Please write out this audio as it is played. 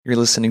You're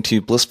listening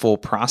to Blissful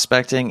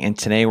Prospecting, and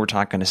today we're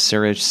talking to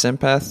Suraj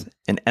Simpath,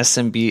 an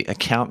SMB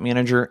account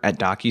manager at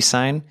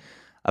DocuSign,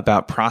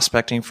 about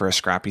prospecting for a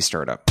scrappy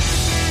startup.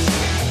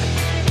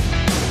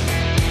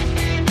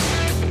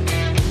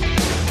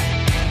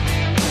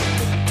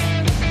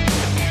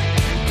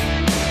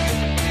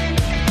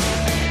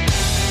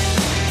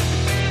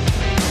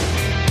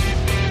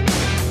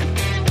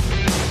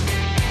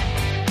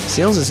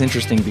 Sales is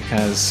interesting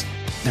because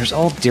there's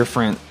all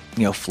different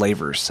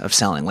flavors of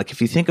selling. Like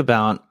if you think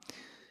about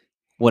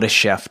what a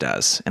chef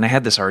does, and I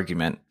had this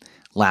argument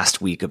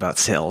last week about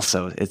sales,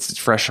 so it's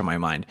fresh on my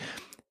mind.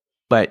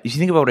 But if you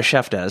think about what a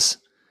chef does,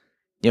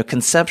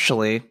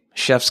 conceptually,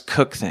 chefs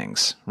cook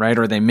things, right?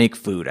 Or they make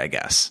food, I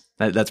guess.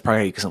 That's probably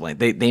how you can explain.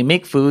 They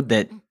make food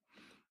that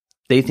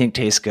they think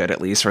tastes good,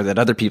 at least, or that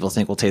other people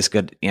think will taste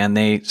good, and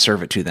they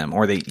serve it to them,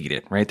 or they eat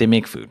it, right? They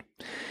make food.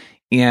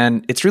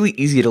 And it's really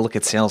easy to look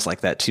at sales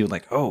like that too.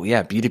 Like, oh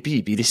yeah,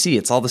 B2B, B2C,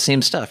 it's all the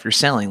same stuff you're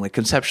selling, like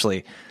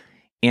conceptually.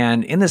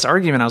 And in this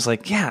argument, I was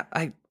like, yeah,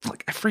 I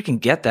freaking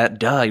get that.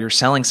 Duh, you're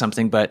selling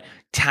something, but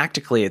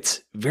tactically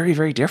it's very,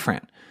 very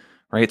different,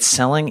 right?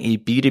 Selling a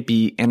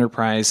B2B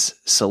enterprise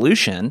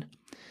solution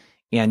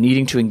and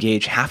needing to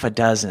engage half a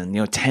dozen,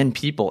 10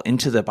 people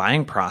into the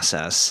buying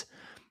process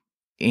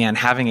and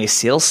having a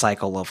sales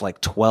cycle of like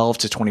 12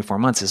 to 24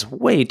 months is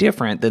way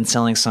different than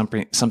selling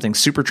something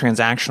super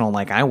transactional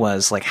like I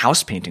was, like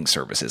house painting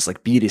services,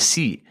 like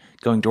B2C,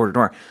 going door to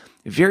door.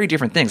 Very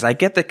different things. I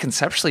get that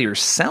conceptually you're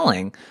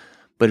selling,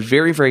 but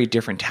very, very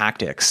different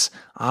tactics,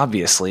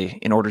 obviously,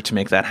 in order to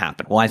make that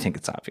happen. Well, I think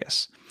it's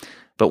obvious.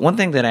 But one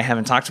thing that I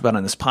haven't talked about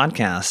on this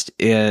podcast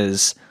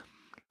is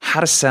how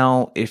to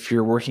sell if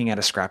you're working at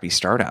a scrappy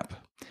startup.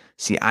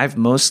 See, I've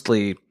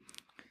mostly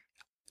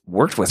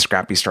worked with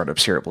scrappy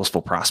startups here at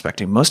Blissful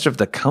Prospecting. Most of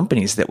the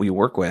companies that we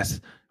work with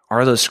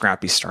are those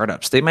scrappy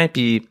startups. They might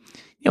be,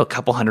 a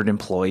couple hundred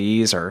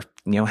employees or,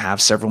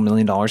 have several $1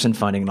 million in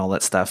funding and all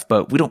that stuff,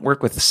 but we don't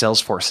work with the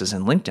Salesforces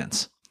and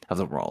LinkedIns of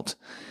the world.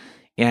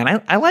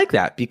 And I like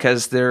that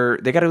because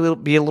they got to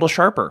be a little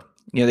sharper.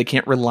 They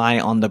can't rely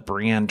on the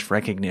brand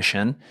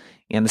recognition,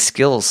 and the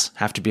skills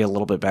have to be a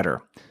little bit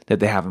better that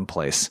they have in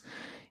place.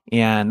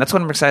 And that's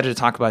what I'm excited to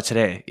talk about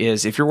today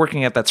is if you're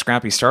working at that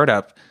scrappy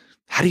startup,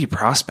 how do you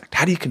prospect?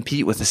 How do you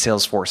compete with the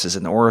Salesforces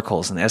and the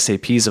Oracles and the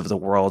SAPs of the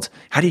world?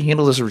 How do you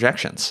handle those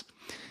rejections?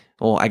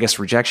 Well, I guess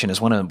rejection is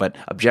one of them, but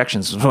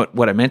objections is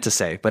what I meant to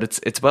say, but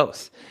it's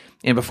both.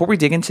 And before we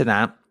dig into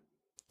that,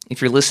 if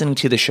you're listening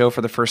to the show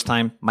for the first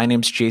time, my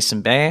name's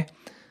Jason Bay.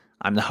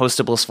 I'm the host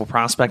of Blissful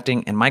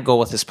Prospecting, and my goal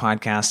with this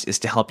podcast is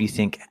to help you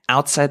think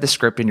outside the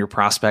script in your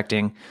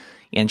prospecting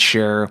and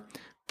share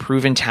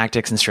proven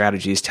tactics and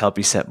strategies to help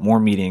you set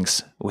more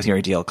meetings with your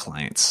ideal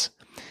clients.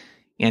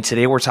 And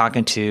today we're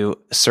talking to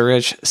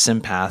Suraj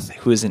Simpath,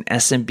 who is an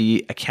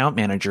SMB account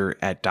manager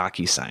at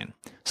DocuSign.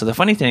 So the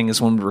funny thing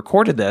is when we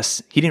recorded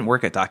this, he didn't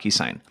work at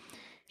DocuSign.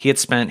 He had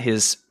spent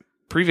his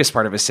previous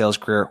part of his sales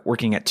career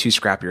working at two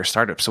scrappier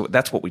startups. So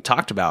that's what we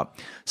talked about.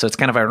 So it's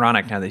kind of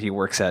ironic now that he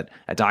works at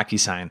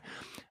DocuSign.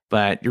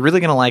 But you're really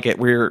going to like it.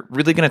 We're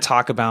really going to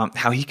talk about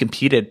how he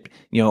competed,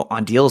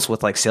 on deals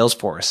with like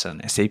Salesforce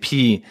and SAP.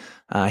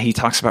 He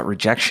talks about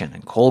rejection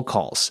and cold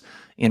calls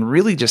and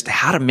really just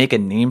how to make a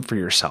name for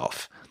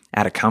yourself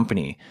at a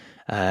company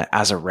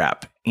as a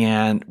rep.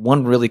 And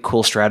one really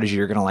cool strategy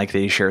you're going to like that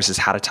he shares is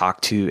how to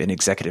talk to an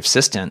executive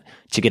assistant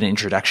to get an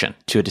introduction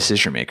to a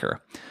decision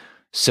maker.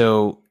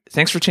 So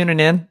thanks for tuning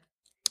in.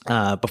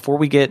 Before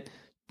we get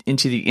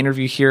into the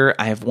interview here,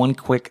 I have one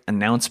quick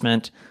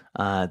announcement.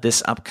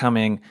 This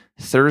upcoming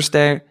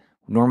Thursday,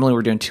 normally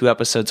we're doing 2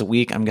 episodes a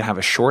week. I'm going to have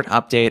a short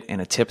update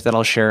and a tip that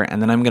I'll share,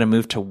 and then I'm going to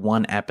move to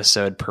 1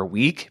 episode per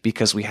week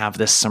because we have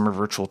this summer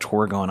virtual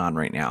tour going on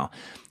right now.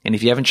 And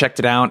if you haven't checked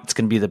it out, it's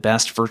going to be the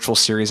best virtual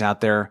series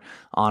out there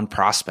on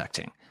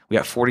prospecting. We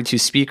got 42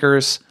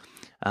 speakers,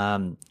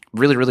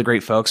 really, really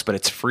great folks, but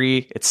it's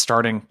free. It's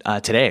starting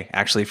today.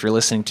 Actually, if you're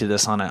listening to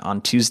this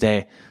on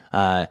Tuesday,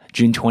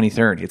 June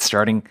 23rd, it's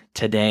starting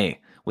today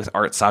with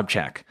Art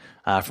Sobczak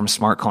from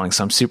Smart Calling.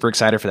 So I'm super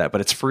excited for that,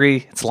 but it's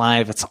free. It's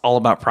live. It's all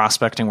about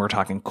prospecting. We're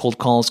talking cold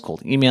calls,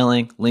 cold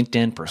emailing,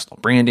 LinkedIn, personal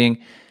branding.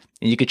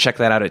 And you can check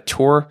that out at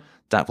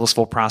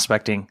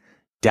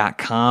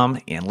tour.blissfulprospecting.com.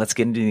 And let's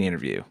get into the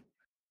interview.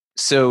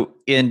 So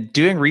in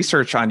doing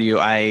research on you,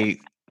 I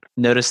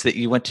noticed that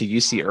you went to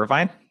UC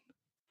Irvine.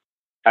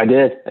 I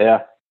did,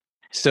 yeah.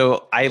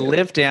 So I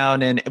live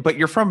down but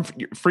you're from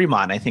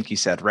Fremont, I think you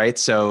said, right?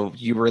 So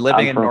you were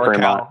living in NorCal,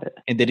 Fremont.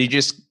 And did you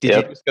just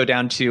go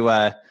down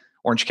to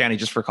Orange County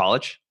just for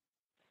college?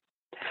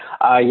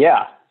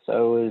 Yeah.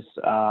 So it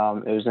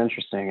was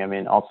interesting. I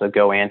mean, also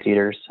go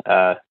Anteaters.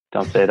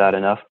 Don't say that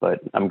enough, but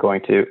I'm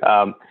going to.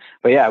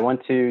 But yeah, I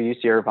went to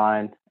UC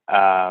Irvine.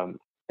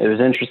 It was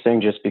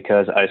interesting just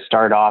because I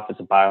started off as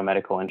a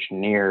biomedical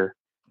engineer,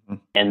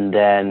 and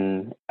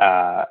then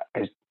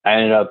I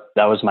ended up,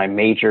 that was my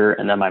major,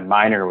 and then my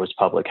minor was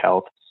public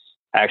health.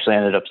 I actually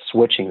ended up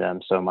switching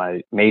them. So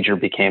my major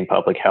became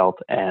public health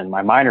and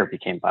my minor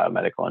became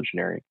biomedical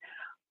engineering.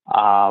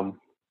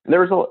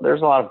 There's a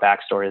lot of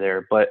backstory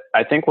there, but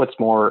I think what's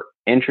more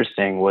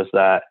interesting was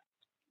that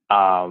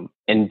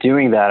in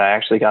doing that, I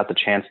actually got the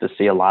chance to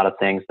see a lot of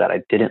things that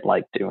I didn't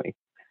like doing,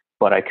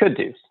 but I could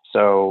do.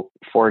 So,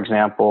 for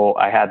example,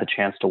 I had the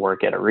chance to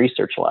work at a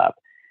research lab,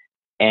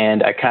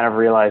 and I kind of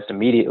realized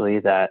immediately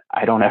that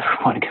I don't ever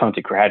want to go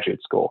into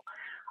graduate school.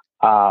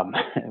 Um,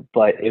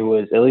 but it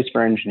was, at least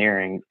for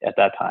engineering at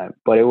that time,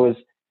 but it was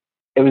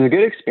a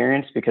good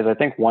experience because I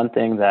think one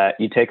thing that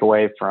you take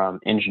away from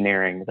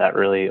engineering that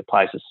really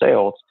applies to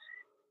sales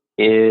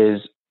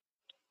is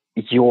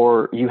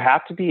you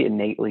have to be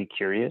innately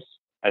curious.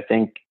 I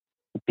think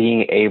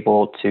being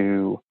able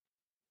to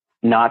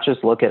not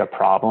just look at a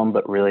problem,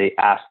 but really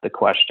ask the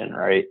question,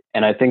 right?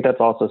 And I think that's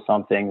also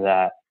something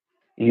that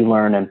you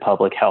learn in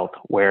public health,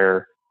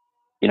 where,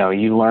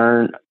 you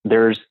learn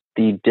there's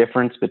the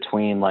difference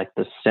between like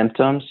the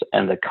symptoms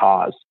and the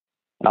cause.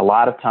 And a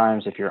lot of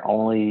times, if you're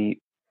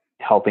only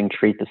helping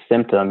treat the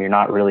symptom, you're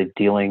not really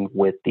dealing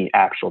with the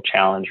actual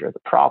challenge or the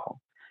problem.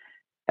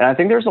 And I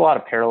think there's a lot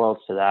of parallels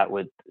to that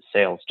with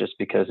sales, just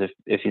because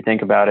if you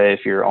think about it,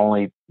 if you're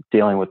only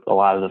dealing with a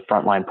lot of the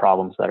frontline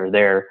problems that are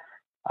there,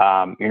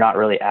 you're not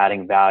really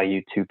adding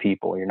value to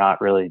people. You're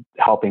not really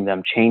helping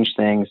them change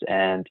things.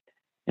 And,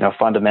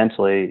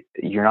 fundamentally,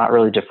 you're not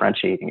really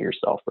differentiating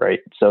yourself, right?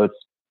 So it's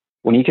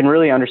when you can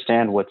really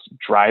understand what's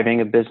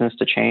driving a business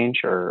to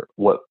change or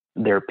what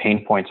their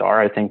pain points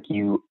are, I think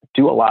you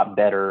do a lot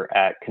better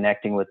at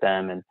connecting with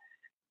them and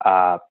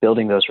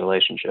building those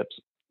relationships.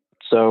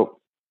 So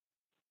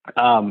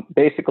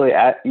basically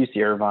at UC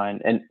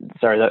Irvine, and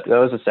sorry, that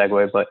was a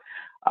segue, but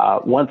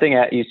one thing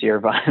at UC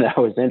Irvine that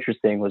was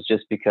interesting was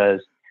just because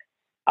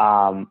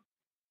I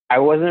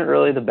wasn't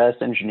really the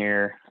best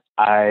engineer.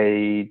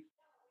 I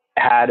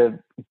had a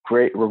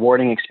great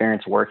rewarding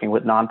experience working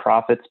with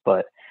nonprofits,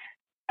 but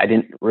I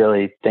didn't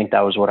really think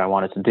that was what I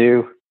wanted to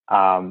do.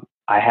 I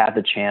had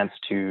the chance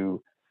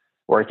to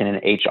work in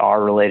an HR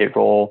related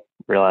role,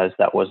 realized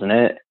that wasn't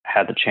it.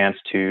 Had the chance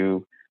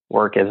to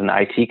work as an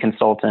IT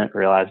consultant,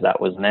 realized that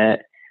wasn't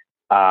it.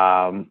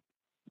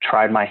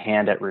 Tried my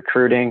hand at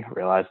recruiting,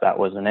 realized that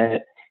wasn't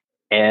it.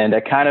 And I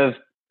kind of,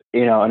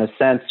 in a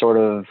sense, sort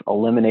of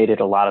eliminated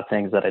a lot of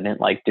things that I didn't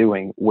like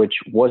doing, which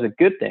was a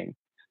good thing.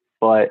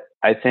 But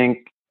I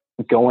think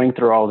going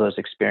through all those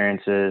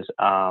experiences,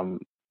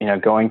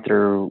 going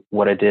through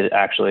what I did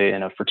actually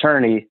in a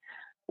fraternity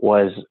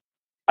was,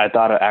 I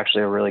thought,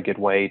 actually a really good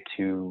way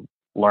to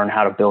learn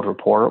how to build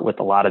rapport with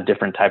a lot of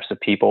different types of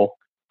people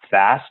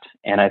fast.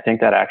 And I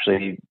think that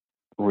actually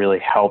really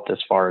helped as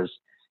far as,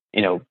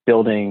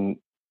 building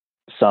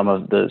some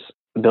of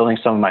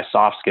my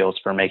soft skills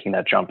for making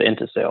that jump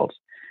into sales.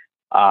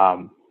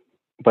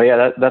 But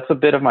yeah, that's a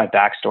bit of my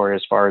backstory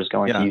as far as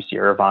going to UC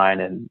Irvine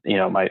and,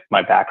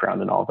 my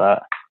background and all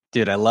that.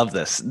 Dude, I love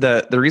this.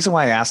 The reason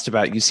why I asked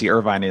about UC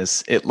Irvine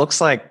is it looks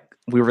like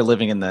we were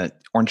living in the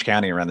Orange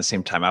County around the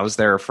same time. I was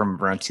there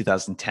from around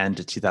 2010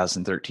 to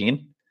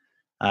 2013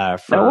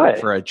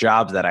 for a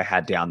job that I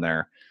had down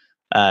there.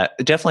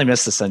 Definitely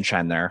miss the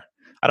sunshine there.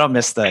 I don't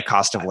miss the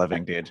cost of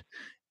living, dude.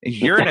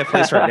 You're in a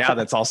place right now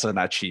that's also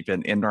not cheap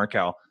in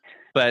NorCal.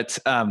 But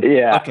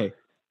okay,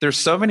 there's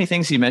so many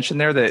things you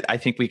mentioned there that I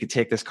think we could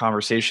take this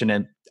conversation.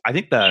 And I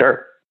think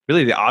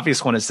really the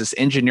obvious one is this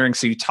engineering.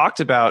 So you talked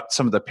about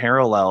some of the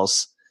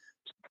parallels,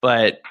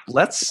 but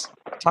let's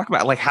talk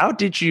about, like, how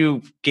did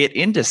you get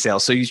into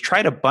sales? So you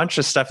tried a bunch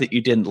of stuff that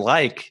you didn't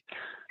like.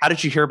 How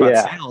did you hear about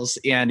sales?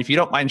 And if you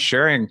don't mind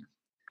sharing,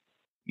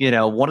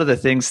 one of the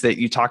things that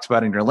you talked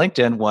about in your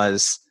LinkedIn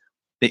was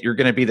that you're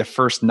going to be the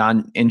first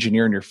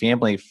non-engineer in your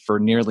family for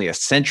nearly a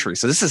century.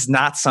 So this is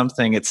not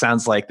something, it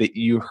sounds like, that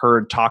you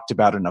heard talked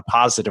about in a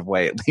positive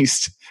way, at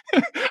least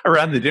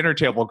around the dinner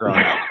table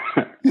growing up.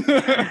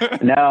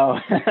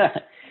 No,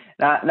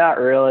 not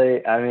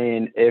really. I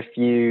mean, if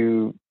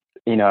dinner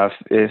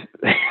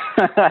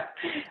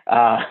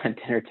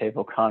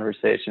table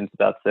conversations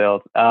about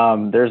sales,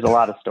 there's a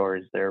lot of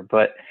stories there,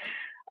 but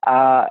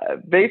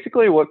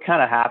basically what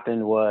kind of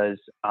happened was,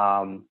 I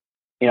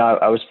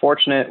was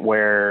fortunate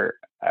where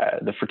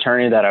the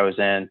fraternity that I was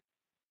in,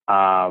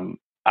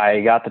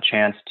 I got the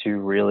chance to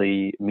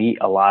really meet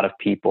a lot of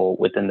people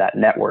within that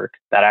network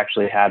that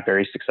actually had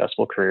very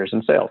successful careers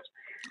in sales.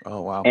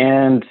 Oh, wow.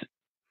 And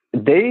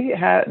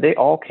they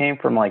all came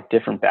from like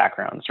different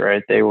backgrounds,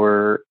 right? They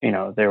were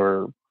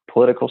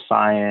political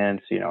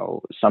science,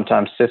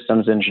 sometimes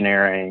systems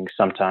engineering,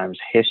 sometimes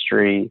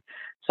history,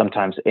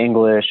 sometimes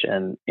English.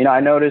 And, I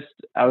noticed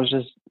I was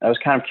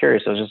kind of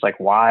curious. I was just like,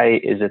 why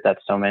is it that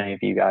so many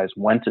of you guys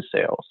went to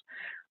sales?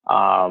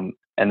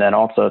 And then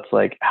also it's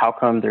like, how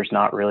come there's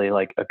not really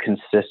like a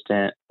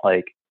consistent,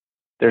 like,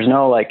 there's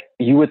no, like,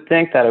 you would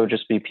think that it would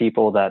just be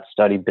people that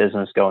study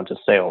business go into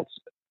sales,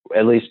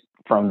 at least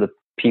from the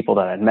people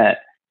that I'd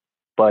met.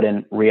 But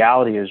in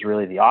reality, it was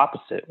really the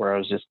opposite, where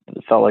it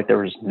felt like there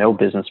was no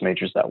business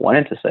majors that went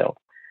into sales.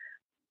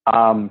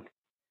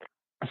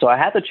 So I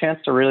had the chance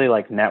to really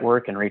like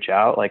network and reach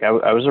out. Like I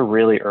was a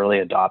really early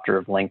adopter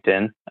of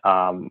LinkedIn.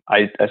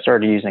 I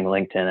started using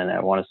LinkedIn and I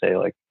want to say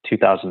like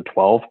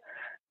 2012.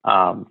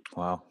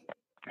 Wow.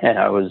 And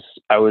I was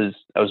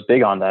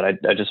big on that.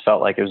 I just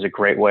felt like it was a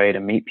great way to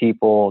meet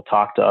people,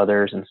 talk to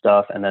others and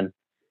stuff. And then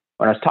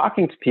when I was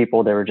talking to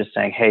people, they were just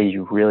saying, "Hey,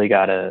 you really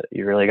gotta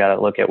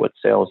look at what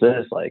sales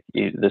is like.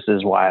 This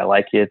is why I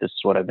like it. This is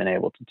what I've been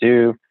able to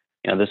do.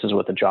 This is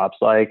what the job's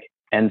like."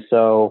 And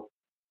so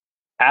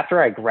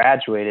after I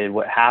graduated,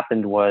 what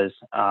happened was,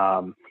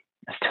 I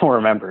still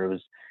remember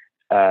it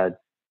was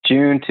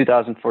June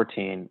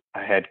 2014.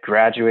 I had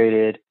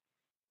graduated.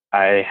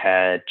 I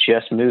had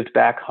just moved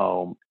back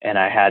home, and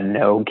I had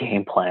no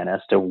game plan as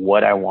to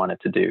what I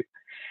wanted to do.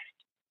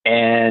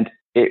 And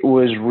it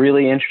was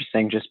really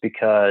interesting just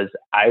because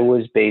I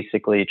was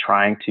basically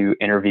trying to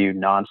interview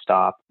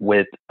nonstop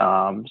with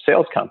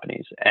sales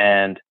companies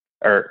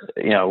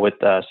with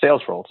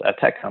sales roles at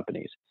tech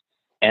companies.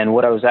 And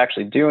what I was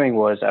actually doing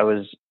was I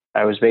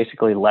was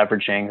basically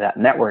leveraging that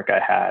network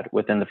I had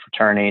within the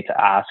fraternity to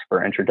ask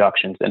for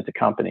introductions into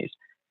companies.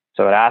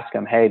 So I'd ask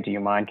them, "Hey, do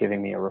you mind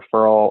giving me a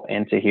referral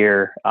into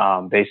here?"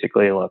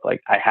 Basically, look,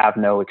 like I have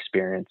no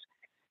experience,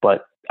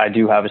 but I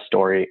do have a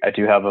story. I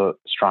do have a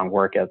strong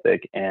work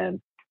ethic,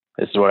 and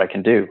this is what I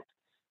can do.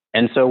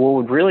 And so what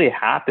would really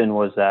happen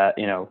was that,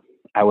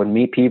 I would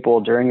meet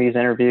people during these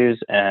interviews,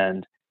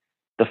 and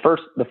the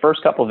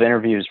first couple of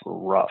interviews were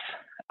rough,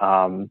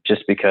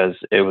 just because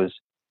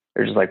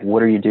they're just like,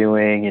 "What are you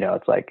doing?"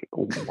 It's like,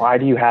 "Why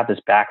do you have this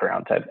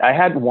background?" I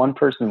had one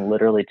person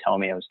literally tell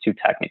me I was too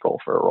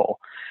technical for a role.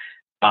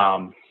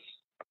 Um,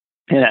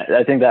 and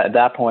I think that at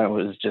that point I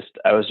was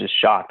just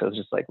shocked. I was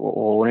just like,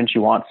 "Well, wouldn't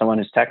you want someone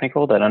who's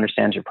technical that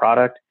understands your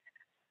product?"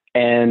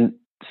 And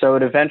so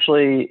it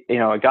eventually,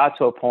 it got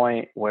to a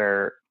point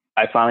where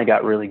I finally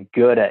got really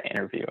good at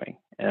interviewing.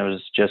 And it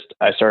was just,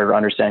 I started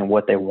understanding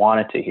what they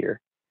wanted to hear.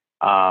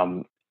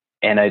 Um,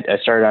 and I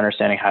started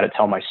understanding how to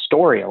tell my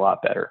story a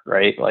lot better,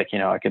 right? Like,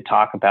 I could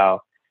talk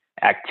about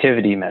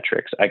activity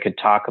metrics. I could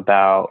talk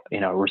about,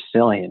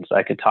 resilience.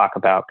 I could talk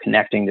about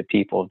connecting to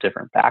people of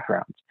different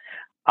backgrounds.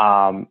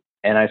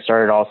 And I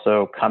started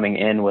also coming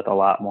in with a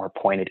lot more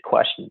pointed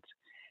questions.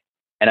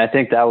 And I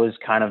think that was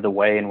kind of the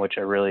way in which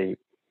I really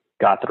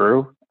got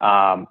through.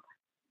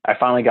 I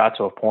finally got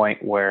to a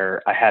point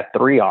where I had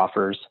 3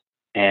 offers,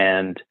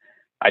 and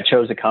I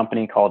chose a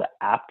company called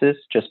Apttus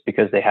just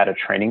because they had a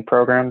training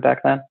program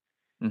back then,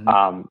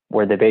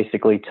 where they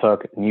basically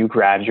took new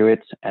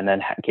graduates and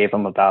then gave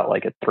them about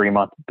like a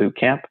 3-month boot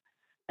camp,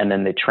 and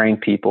then they trained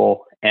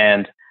people.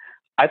 And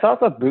I thought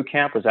the boot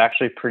camp was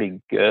actually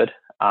pretty good.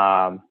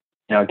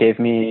 It gave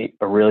me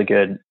a really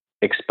good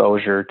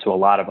exposure to a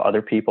lot of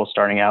other people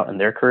starting out in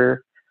their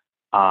career.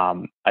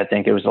 I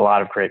think it was a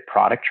lot of great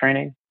product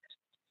training,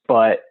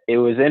 but it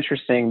was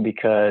interesting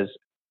because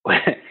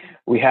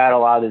we had a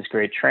lot of this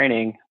great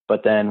training,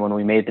 but then when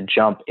we made the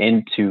jump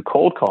into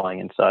cold calling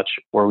and such,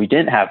 where we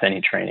didn't have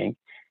any training,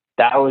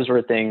 that was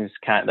where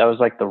that was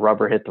like the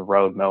rubber hit the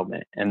road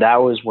moment. And that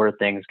was where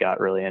things got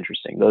really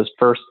interesting. Those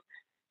first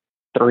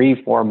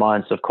 3-4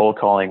 months of cold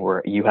calling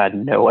where you had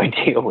no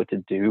idea what to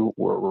do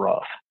were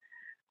rough.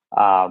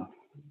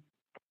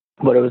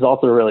 But it was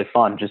also really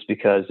fun just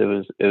because it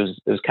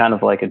was kind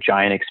of like a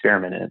giant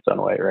experiment in its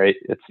own way, right?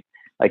 It's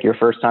like your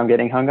first time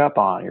getting hung up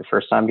on, your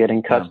first time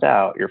getting cussed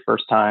out, your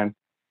first time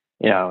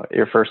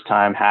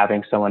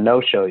having someone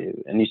no-show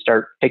you, and you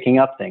start picking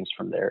up things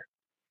from there.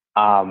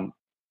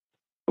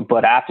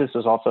 But Apttus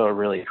was also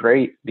really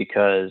great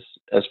because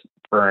as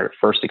for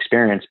first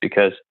experience,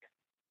 because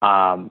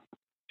I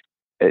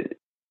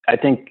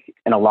think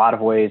in a lot of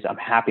ways, I'm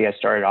happy I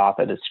started off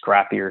at a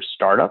scrappier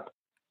startup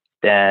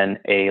than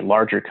a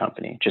larger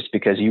company, just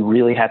because you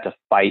really had to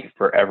fight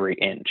for every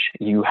inch.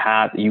 You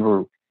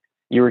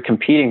were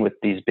competing with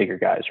these bigger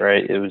guys,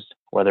 right? It was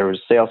whether it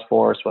was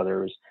Salesforce, whether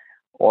it was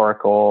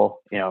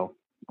Oracle,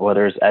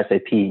 whether it was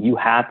SAP. You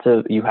had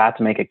to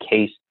make a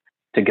case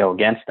to go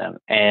against them.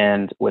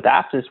 And with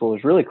Apttus, what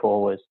was really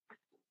cool was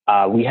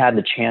we had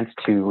the chance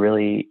to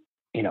really,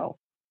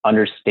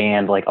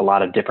 understand like a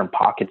lot of different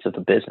pockets of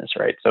the business,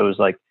 right? So it was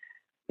like,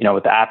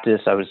 with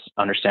Apttus, I was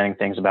understanding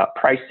things about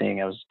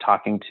pricing. I was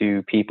talking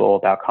to people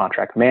about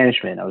contract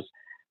management. I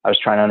was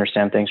trying to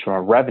understand things from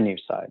a revenue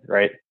side,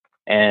 right?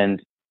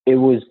 And it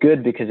was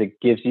good because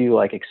it gives you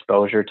like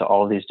exposure to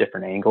all of these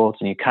different angles,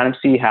 and you kind of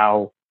see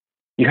how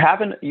you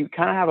kind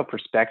of have a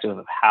perspective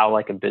of how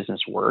like a business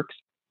works.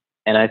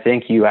 And I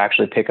think you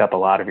actually pick up a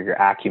lot of your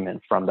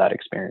acumen from that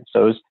experience.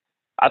 So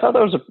I thought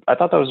that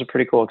was a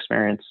pretty cool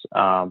experience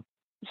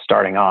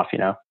starting off.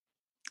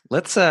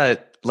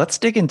 Let's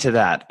dig into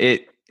that.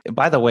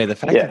 By the way, the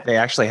fact that they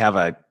actually have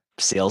a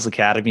sales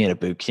academy and a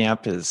boot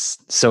camp is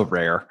so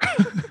rare.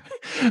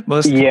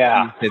 Most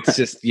it's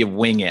just you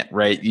wing it,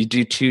 right? You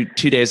do two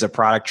days of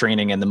product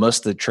training, and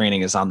most of the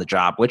training is on the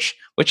job, which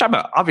I'm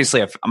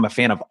a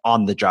fan of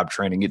on the job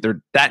training.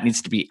 That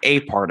needs to be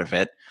a part of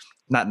it,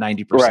 not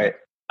 90%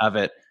 of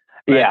it.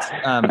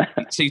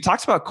 But, so you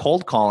talked about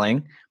cold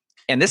calling,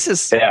 and this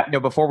is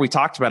before we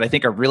talked about, I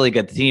think, a really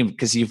good theme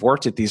because you've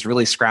worked at these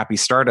really scrappy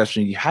startups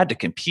and you had to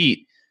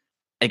compete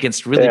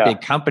against really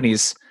big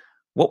companies.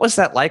 What was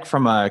that like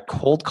from a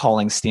cold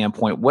calling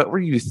standpoint? What were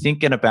you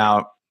thinking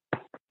about,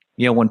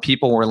 when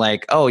people were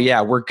like, oh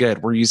yeah, we're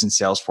good, we're using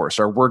Salesforce,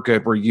 or we're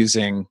good, we're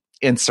using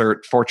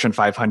insert Fortune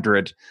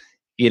 500,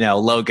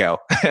 logo,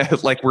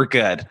 like we're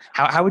good.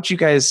 How would you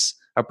guys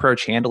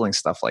approach handling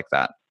stuff like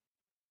that?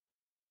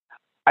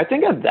 I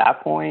think at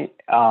that point,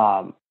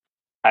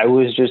 I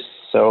was just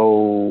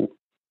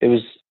it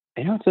was,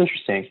 it's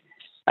interesting.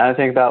 I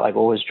think about like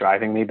what was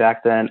driving me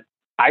back then.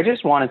 I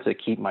just wanted to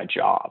keep my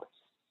job.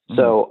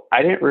 So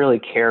I didn't really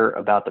care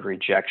about the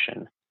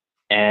rejection.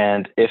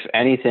 And if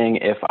anything,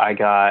 if I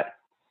got,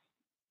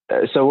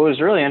 so what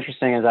was really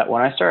interesting is that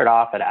when I started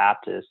off at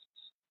Apttus,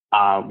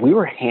 we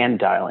were hand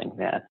dialing,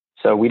 man.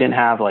 So we didn't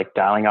have like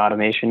dialing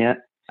automation yet.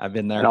 I've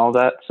been there and all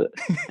that. So,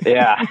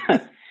 yeah.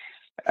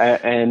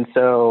 And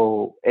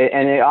so,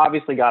 and it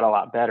obviously got a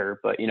lot better,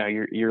 but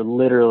you're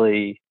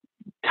literally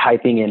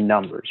typing in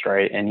numbers,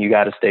 right? And you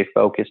got to stay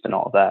focused and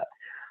all that.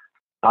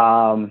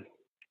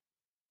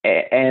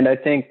 And I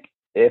think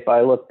if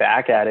I look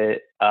back at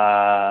it,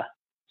 yeah,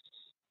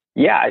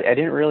 I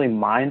didn't really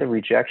mind the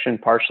rejection,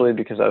 partially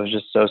because I was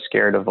just so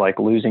scared of like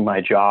losing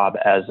my job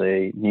as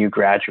a new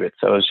graduate.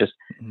 So I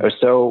was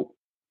so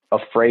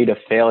afraid of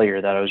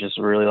failure that I was just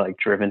really like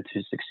driven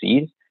to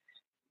succeed.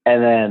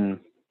 And then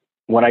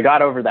when I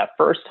got over that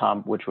first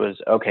hump, which was,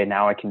 okay,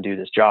 now I can do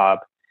this job,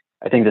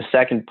 I think the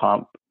second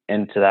pump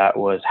into that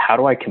was, how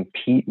do I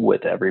compete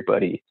with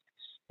everybody?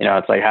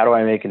 It's like, how do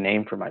I make a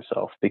name for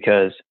myself?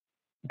 Because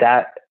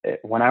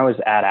when I was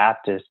at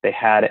Apttus, they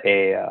had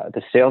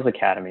the sales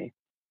academy.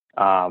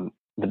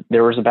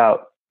 There was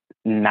about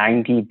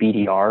 90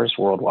 BDRs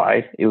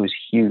worldwide. It was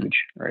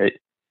huge, right?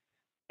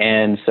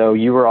 And so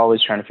you were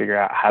always trying to figure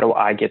out, how do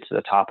I get to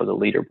the top of the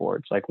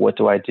leaderboards? Like, what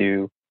do I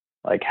do?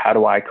 Like, how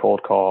do I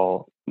cold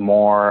call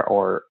more?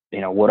 Or,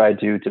 what do I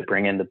do to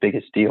bring in the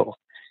biggest deal?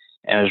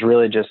 And it was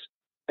really just,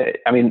 the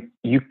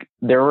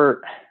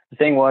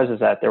thing is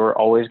that there were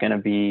always going to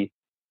be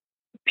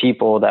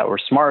people that were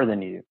smarter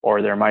than you,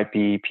 or there might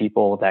be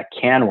people that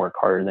can work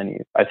harder than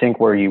you. I think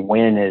where you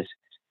win is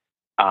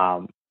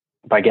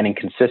by getting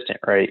consistent,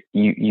 right?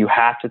 You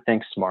have to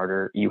think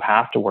smarter, you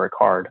have to work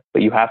hard,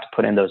 but you have to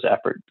put in those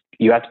effort.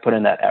 You have to put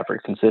in that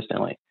effort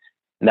consistently.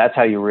 And that's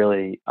how you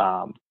really,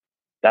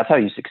 that's how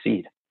you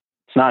succeed.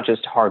 It's not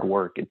just hard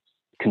work. It's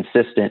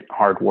consistent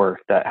hard work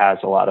that has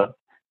a lot of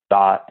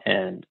thought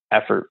and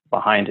effort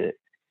behind it.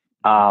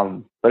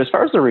 But as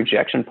far as the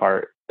rejection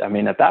part,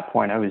 at that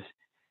point I was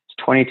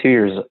 22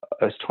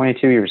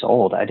 years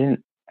old.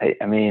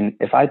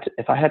 If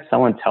I had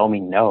someone tell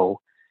me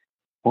no,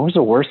 what was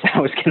the worst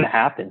that was going to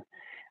happen?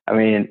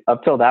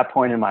 Up till that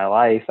point in my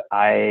life,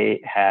 I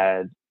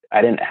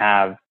didn't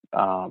have,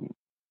 I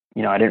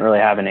didn't really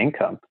have an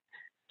income.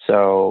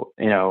 So,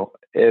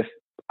 if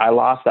I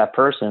lost that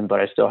person, but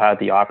I still had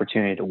the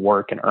opportunity to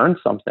work and earn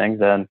something,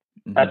 then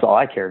that's all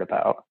I cared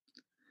about.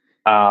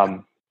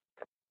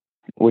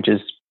 Which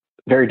is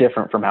very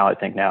different from how I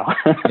think now.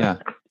 Yeah.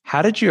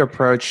 How did you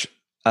approach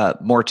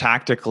more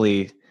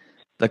tactically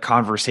the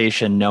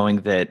conversation, knowing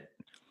that,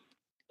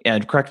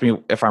 and correct me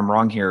if I'm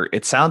wrong here,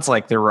 it sounds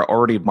like there were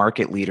already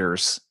market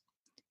leaders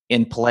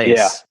in place.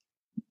 Yeah.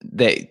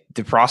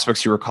 The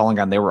prospects you were calling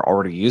on, they were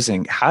already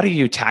using. How do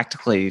you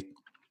tactically,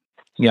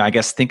 I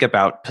guess, think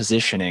about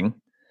positioning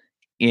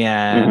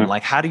and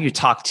like, how do you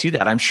talk to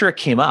that? I'm sure it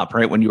came up,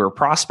 right, when you were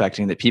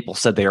prospecting, that people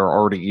said they were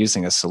already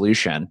using a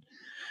solution,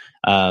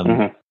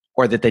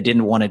 or that they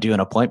didn't want to do an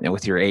appointment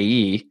with your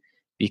AE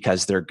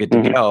because they're good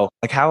to go.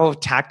 Like, how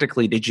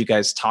tactically did you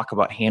guys talk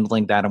about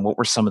handling that, and what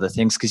were some of the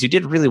things? Because you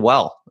did really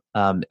well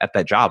at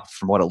that job,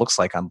 from what it looks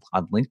like on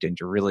LinkedIn.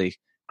 You really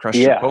crushed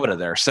your quota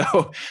there.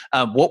 So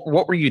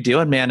what were you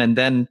doing, man? And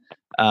then,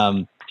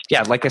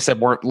 like I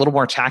said, a little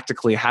more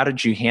tactically, how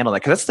did you handle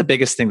that? Because that's the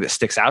biggest thing that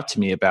sticks out to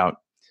me about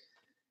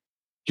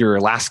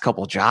your last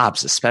couple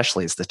jobs,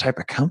 especially, is the type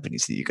of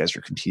companies that you guys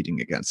are competing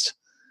against.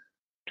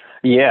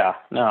 Yeah,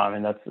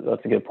 no,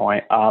 that's a good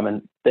point.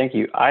 And thank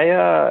you.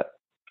 I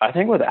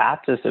think with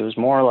Apttus, it was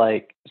more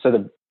like,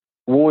 what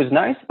was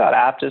nice about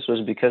Apttus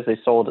was because they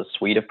sold a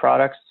suite of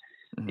products.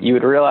 You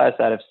would realize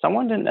that if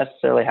someone didn't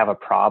necessarily have a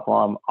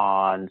problem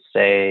on,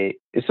 say,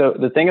 so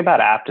the thing about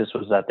Apttus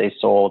was that they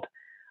sold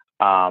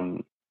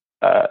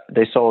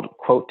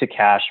quote to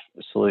cash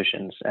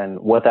solutions. And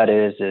what that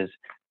is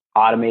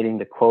automating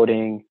the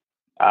quoting,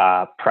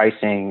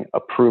 pricing,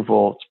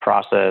 approvals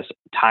process,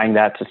 tying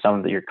that to some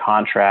of your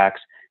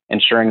contracts,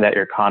 ensuring that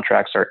your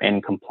contracts are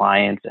in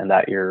compliance, and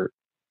that your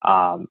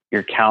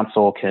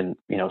counsel can,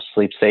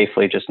 sleep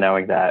safely, just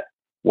knowing that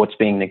what's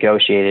being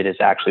negotiated is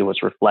actually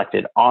what's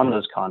reflected on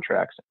those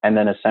contracts, and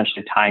then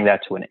essentially tying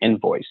that to an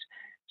invoice,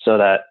 so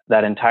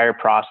that entire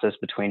process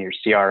between your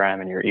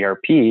CRM and your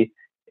ERP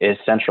is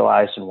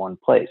centralized in one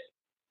place.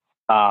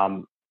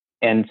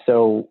 And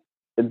so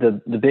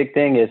the big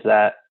thing is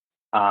that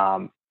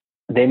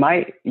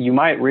you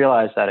might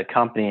realize that a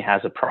company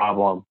has a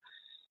problem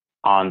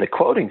on the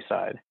quoting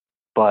side,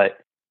 but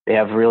they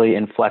have really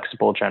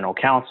inflexible general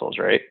counsels,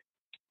 right?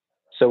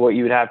 So what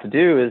you would have to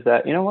do is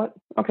that,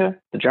 okay,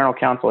 the general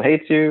counsel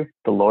hates you,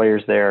 the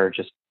lawyers there are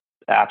just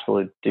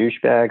absolute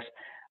douchebags.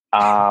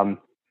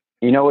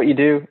 you know what you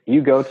do?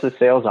 You go to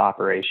sales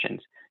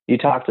operations, you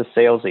talk to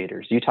sales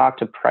leaders, you talk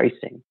to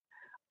pricing,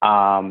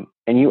 and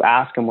you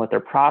ask them what their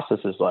process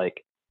is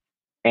like.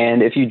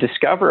 And if you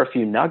discover a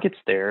few nuggets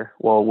there,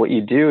 well, what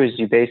you do is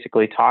you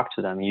basically talk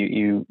to them.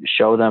 You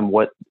show them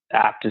what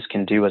Apttus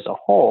can do as a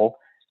whole,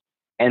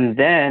 and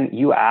then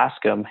you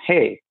ask them,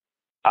 hey,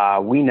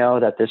 we know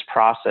that this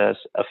process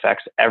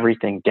affects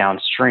everything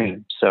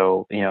downstream.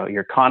 So,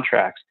 your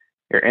contracts,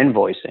 your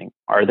invoicing,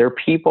 are there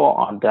people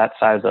on that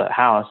side of the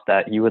house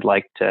that you would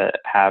like to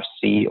have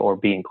see or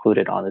be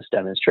included on this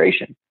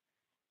demonstration?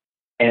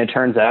 And it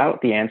turns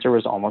out the answer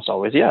was almost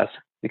always yes,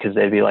 because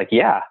they'd be like,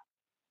 yeah,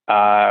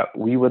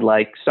 we would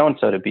like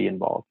so-and-so to be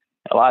involved.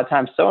 A lot of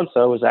times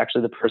so-and-so was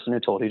actually the person who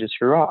told you to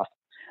screw off.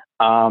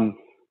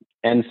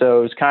 And so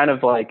it was kind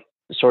of like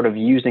sort of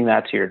using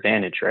that to your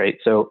advantage, right?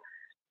 So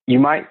you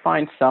might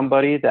find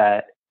somebody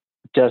that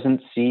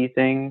doesn't see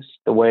things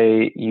the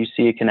way you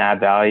see it can add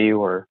value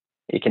or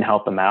it can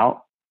help them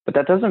out. But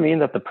that doesn't mean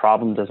that the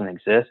problem doesn't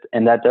exist.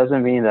 And that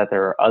doesn't mean that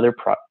there are other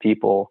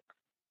people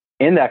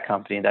in that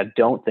company that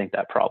don't think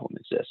that problem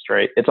exists,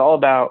 right? It's all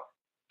about,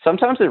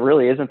 sometimes it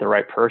really isn't the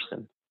right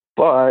person,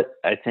 but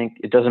I think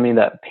it doesn't mean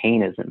that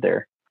pain isn't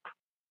there.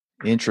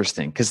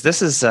 Interesting. Because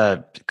this is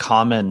a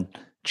common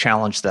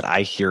challenge that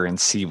I hear and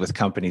see with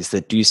companies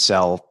that do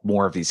sell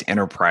more of these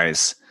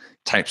enterprise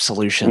type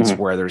solutions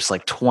where there's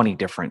like 20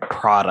 different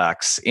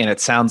products. And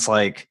it sounds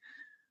like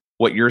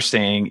what you're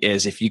saying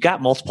is if you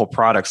got multiple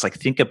products, like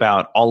think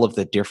about all of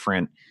the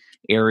different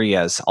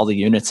areas, all the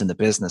units in the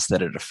business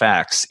that it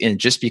affects. And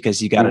just because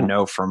you got to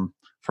know from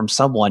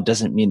someone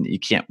doesn't mean that you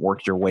can't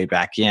work your way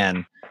back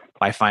in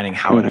by finding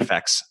how it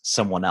affects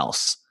someone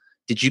else.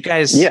 Did you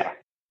guys,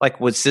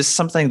 was this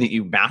something that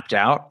you mapped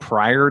out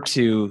prior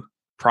to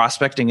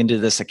prospecting into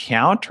this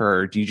account,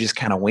 or do you just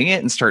kind of wing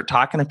it and start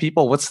talking to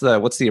people? What's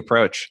the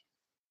approach?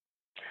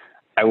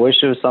 I wish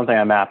it was something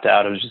I mapped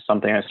out. It was just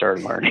something I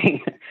started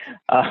learning.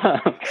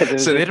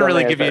 So they didn't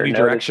really give you any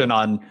direction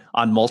on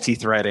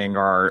multi-threading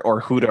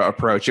or who to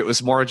approach. It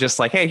was more just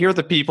like, hey, here are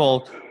the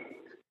people.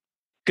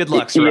 Good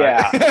luck, sir.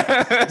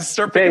 Yeah.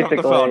 Start picking up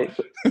the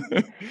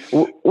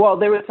phone. Well,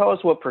 they would tell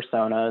us what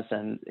personas,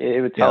 and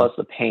it would tell us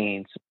the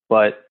pains,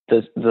 but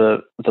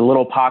the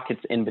little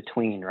pockets in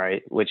between,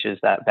 right? Which is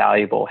that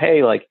valuable,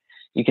 hey, like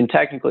you can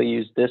technically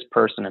use this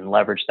person and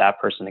leverage that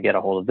person to get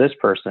a hold of this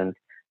person.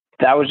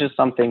 That was just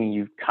something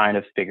you kind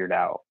of figured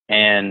out.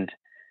 And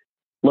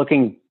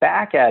looking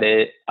back at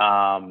it,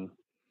 I'm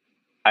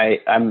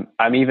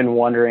even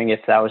wondering if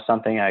that was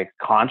something I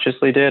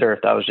consciously did or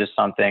if that was just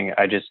something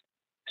I just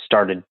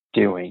started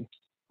doing.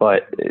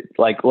 But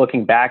like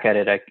looking back at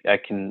it, I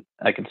can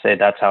say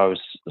that's how I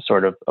was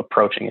sort of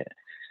approaching it.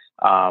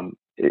 And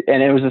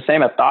it was the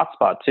same at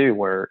ThoughtSpot too,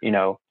 where,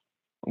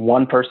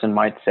 one person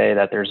might say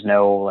that there's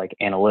no like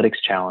analytics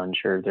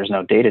challenge or there's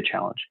no data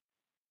challenge.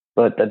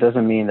 But that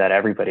doesn't mean that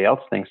everybody else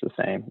thinks the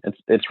same.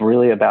 It's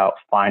really about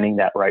finding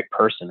that right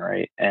person,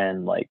 right?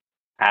 And like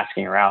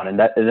asking around. And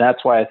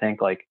that's why I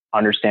think like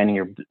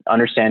understanding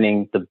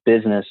the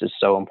business is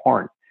so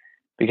important.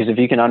 Because if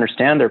you can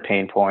understand their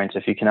pain points,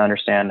 if you can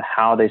understand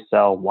how they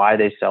sell, why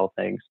they sell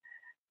things,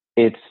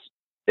 it's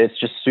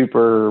just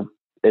super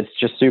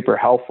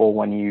helpful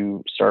when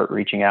you start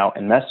reaching out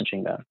and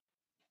messaging them.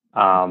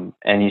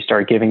 And you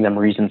start giving them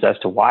reasons as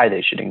to why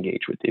they should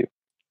engage with you.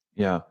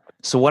 Yeah.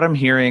 So what I'm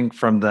hearing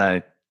from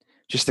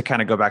just to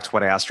kind of go back to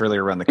what I asked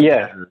earlier around the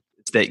competitor,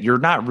 is that you're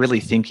not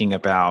really thinking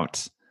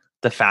about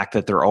the fact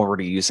that they're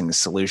already using a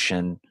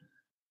solution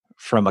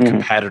from a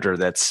competitor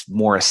that's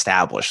more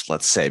established,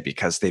 let's say,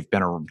 because they've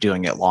been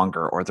doing it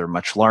longer or they're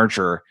much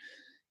larger.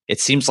 It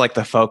seems like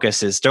the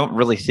focus is don't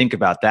really think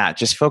about that.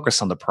 Just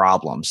focus on the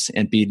problems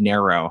and be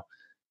narrow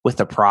with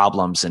the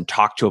problems and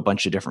talk to a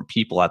bunch of different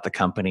people at the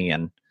company.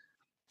 And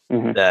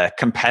the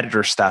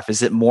competitor stuff,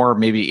 is it more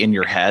maybe in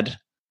your head,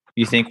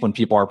 you think, when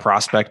people are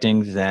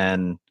prospecting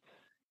than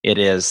it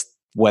is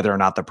whether or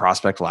not the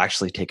prospect will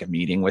actually take a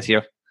meeting with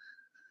you?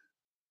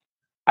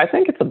 I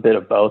think it's a bit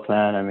of both,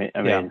 man.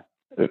 I mean,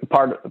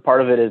 part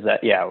of it is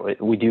that,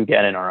 we do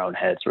get in our own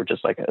heads. We're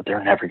just like,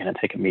 they're never going to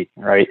take a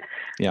meeting, right?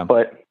 Yeah.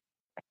 But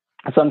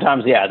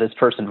sometimes, this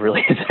person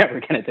really is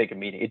never going to take a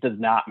meeting. It does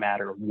not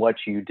matter what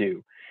you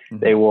do.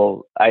 They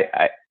will,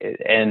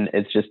 and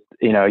it's just,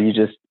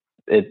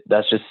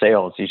 that's just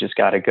sales. You just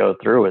got to go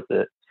through with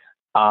it.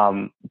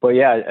 But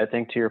I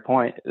think to your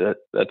point,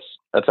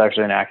 that's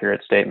actually an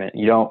accurate statement.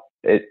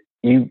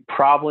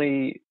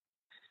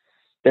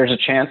 There's a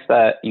chance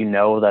that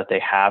that they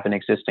have an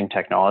existing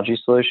technology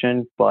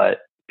solution, but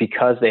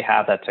because they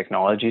have that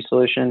technology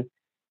solution,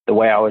 the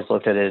way I always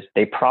looked at it is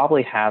they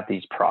probably have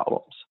these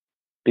problems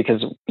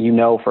because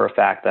for a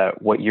fact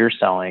that what you're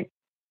selling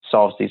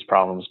solves these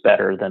problems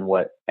better than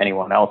what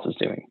anyone else is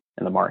doing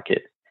in the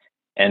market.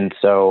 And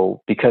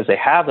so because they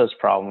have those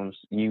problems,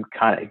 you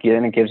kind of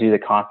it gives you the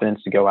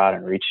confidence to go out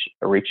and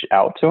reach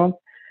out to them.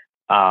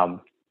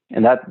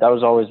 And that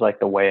was always like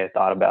the way I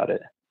thought about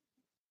it.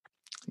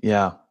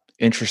 Yeah.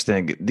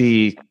 Interesting.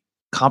 The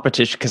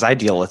competition, because I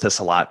deal with this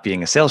a lot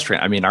being a sales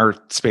trainer. I mean, our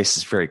space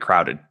is very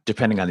crowded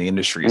depending on the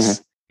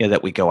industries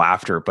that we go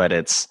after, but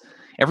it's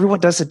everyone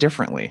does it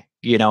differently,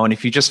 and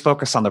if you just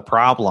focus on the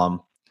problem,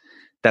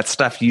 that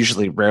stuff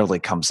usually rarely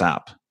comes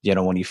up,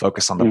 when you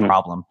focus on the Mhm.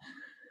 problem.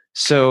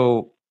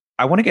 So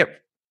I want to get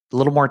a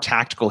little more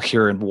tactical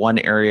here in one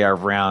area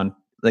around,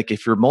 like,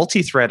 if you're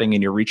multi-threading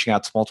and you're reaching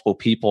out to multiple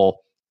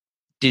people,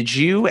 did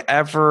you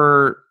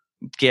ever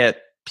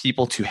get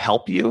people to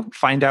help you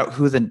find out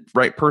who the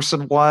right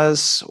person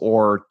was,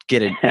 or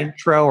get an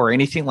intro or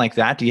anything like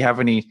that? Do you have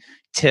any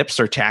tips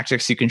or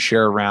tactics you can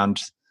share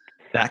around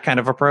that kind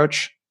of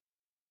approach?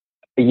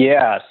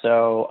 Yeah,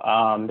 so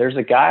there's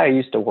a guy I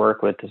used to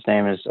work with. His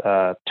name is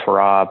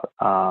Tarab.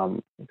 I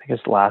think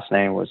his last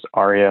name was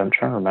Arya. I'm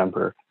trying to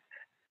remember.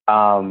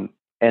 And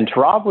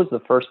Tarab was the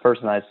first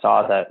person I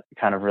saw that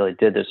kind of really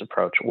did this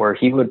approach, where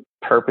he would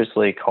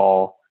purposely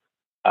call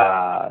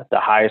the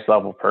highest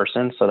level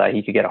person so that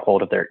he could get a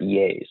hold of their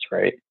EAs,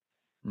 right?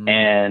 Mm.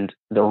 And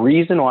the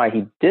reason why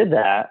he did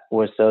that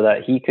was so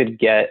that he could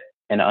get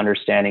an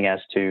understanding as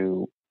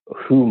to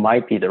who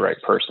might be the right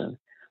person,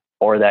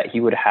 or that he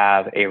would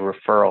have a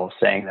referral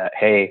saying that,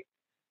 hey,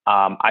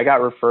 I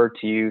got referred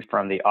to you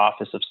from the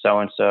office of so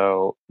and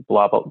so,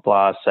 blah, blah,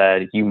 blah,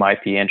 said you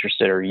might be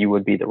interested or you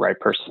would be the right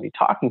person to be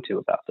talking to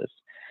about this.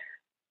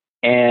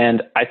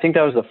 And I think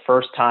that was the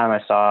first time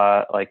I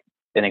saw like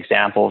an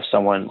example of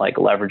someone like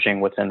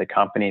leveraging within the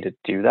company to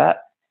do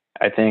that.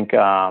 I think,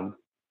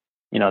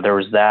 there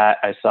was that.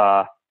 I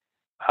saw,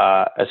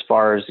 as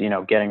far as,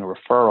 getting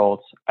referrals,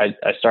 I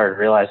started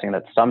realizing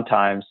that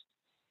sometimes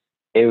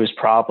it was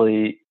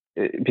probably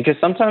because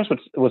sometimes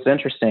what's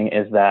interesting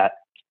is that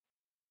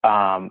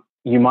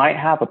you might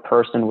have a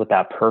person with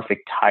that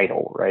perfect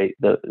title, right?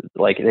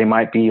 Like they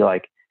might be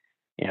like,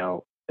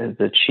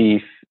 the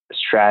chief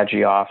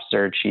strategy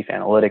officer, chief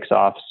analytics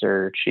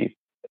officer, chief,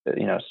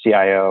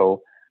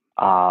 CIO,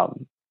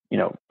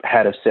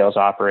 head of sales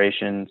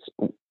operations,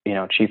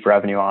 chief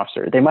revenue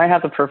officer. They might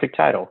have the perfect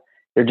title.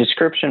 Their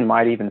description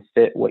might even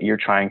fit what you're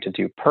trying to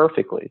do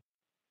perfectly.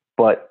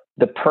 But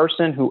the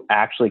person who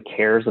actually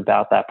cares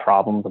about that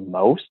problem the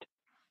most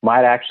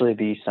might actually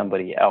be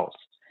somebody else.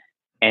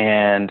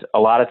 And a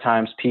lot of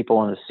times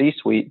people in the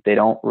C-suite, they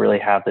don't really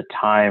have the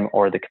time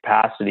or the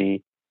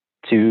capacity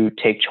to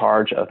take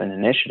charge of an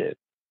initiative.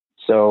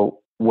 So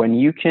when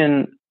you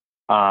can,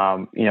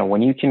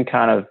 when you can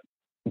kind of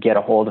get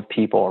a hold of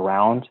people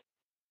around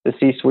the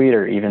C-suite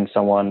or even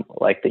someone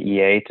like the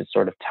EA to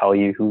sort of tell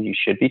you who you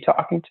should be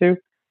talking to,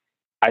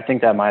 I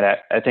think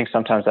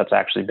sometimes that's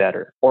actually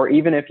better. Or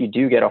even if you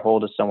do get a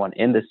hold of someone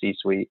in the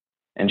C-suite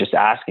and just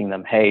asking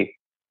them, hey,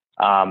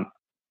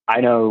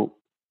 I know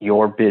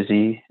you're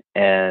busy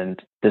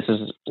and this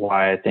is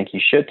why I think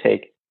you should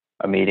take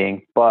a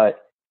meeting, but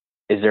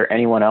is there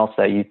anyone else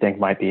that you think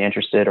might be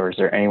interested, or is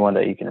there anyone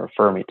that you can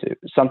refer me to?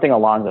 Something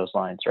along those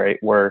lines, right?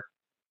 Where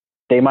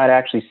they might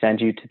actually send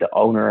you to the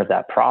owner of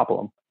that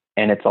problem.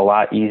 And it's a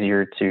lot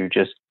easier to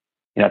just,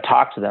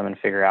 talk to them and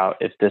figure out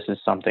if this is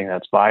something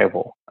that's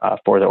viable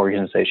for the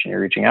organization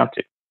you're reaching out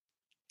to.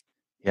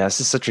 Yeah,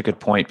 this is such a good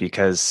point,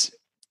 because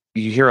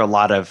you hear a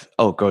lot of,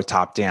 oh, go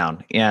top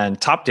down.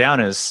 And top down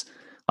is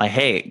like,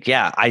 hey,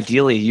 yeah,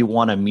 ideally you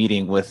want a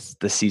meeting with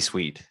the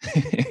C-suite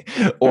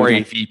or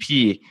a Mm-hmm.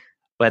 VP,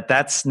 but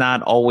that's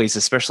not always,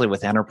 especially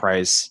with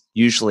enterprise,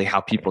 usually how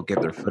people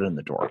get their foot in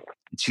the door.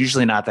 It's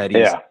usually not that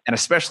easy. Yeah. And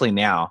especially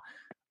now,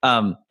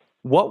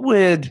 what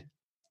would,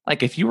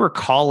 like, if you were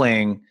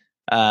calling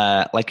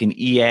like an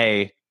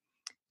EA,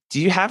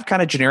 do you have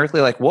kind of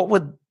generically, like, what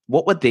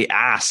would the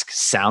ask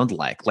sound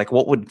like? Like,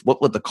 what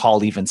would the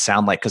call even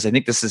sound like? Because I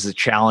think this is a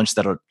challenge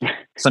that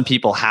some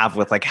people have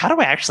with, like, how do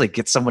I actually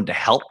get someone to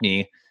help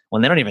me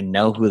when they don't even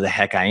know who the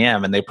heck I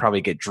am, and they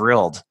probably get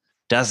drilled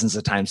dozens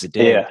of times a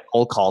day with Yeah.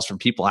 cold calls from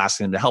people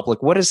asking them to help.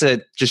 Like, what does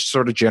it just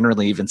sort of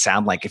generally even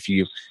sound like if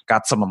you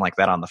got someone like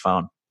that on the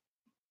phone?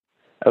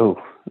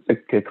 Oh, a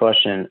good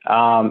question.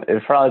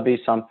 It'd probably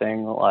be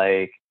something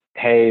like,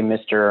 "Hey,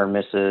 Mr. or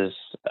Mrs.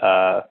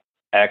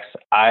 X,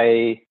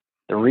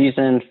 the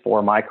reason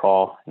for my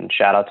call," and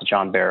shout out to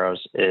John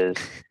Barrows, is,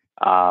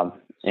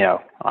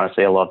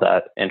 honestly, I love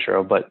that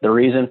intro, but the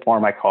reason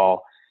for my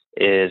call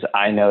is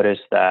I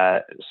noticed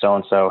that so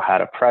and so had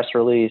a press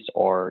release,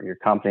 or your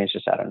company's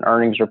just had an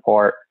earnings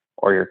report,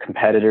 or your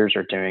competitors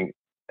are doing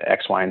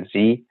X, Y, and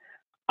Z.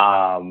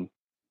 Um,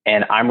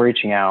 and I'm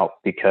reaching out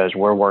because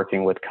we're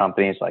working with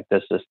companies like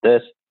this, this,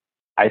 this.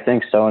 I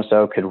think so and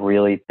so could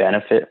really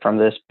benefit from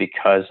this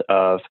because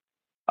of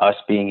us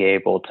being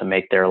able to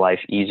make their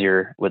life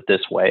easier with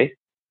this way.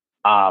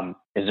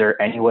 Is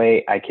there any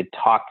way I could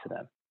talk to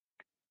them?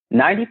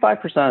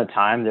 95% of the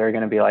time, they're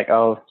going to be like,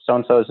 oh, so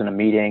and so is in a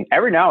meeting.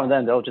 Every now and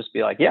then, they'll just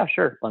be like, yeah,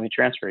 sure, let me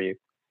transfer you.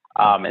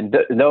 Yeah. And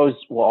those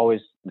will always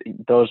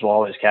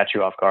catch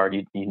you off guard.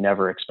 You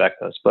never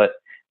expect those, but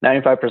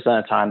 95% of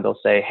the time they'll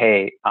say,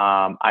 hey,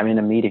 I'm in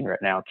a meeting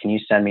right now. Can you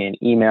send me an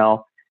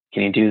email?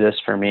 Can you do this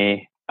for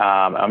me?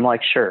 I'm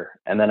like, sure.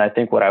 And then I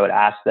think what I would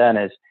ask then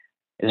is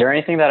there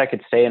anything that I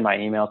could say in my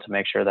email to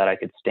make sure that I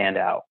could stand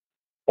out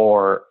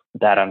or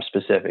that I'm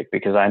specific?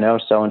 Because I know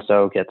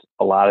so-and-so gets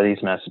a lot of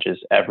these messages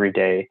every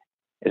day.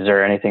 Is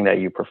there anything that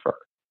you prefer?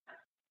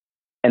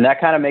 and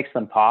that kind of makes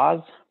them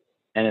pause,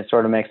 and it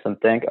sort of makes them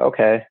think,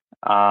 okay,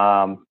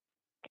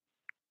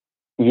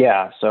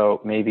 yeah,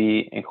 so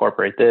maybe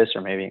incorporate this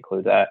or maybe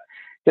include that.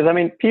 Because I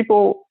mean,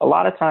 a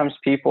lot of times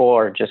people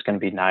are just going to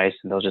be nice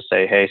and they'll just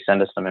say, hey,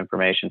 send us some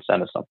information,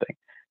 send us something.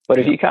 But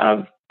if you kind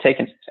of take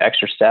an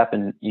extra step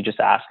and you just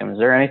ask them, is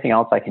there anything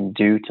else I can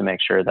do to make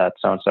sure that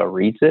so-and-so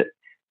reads it?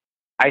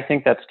 I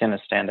think that's going to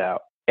stand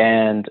out.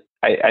 And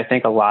I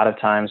think a lot of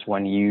times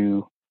when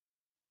you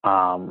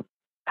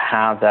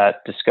have that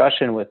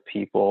discussion with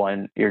people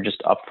and you're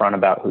just upfront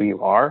about who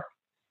you are,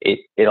 it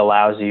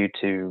allows you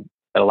to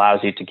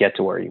get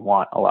to where you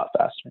want a lot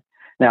faster.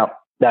 Now,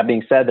 that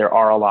being said, there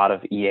are a lot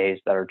of EAs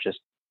that are just,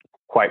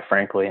 quite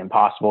frankly,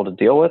 impossible to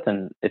deal with,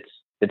 and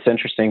it's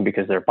interesting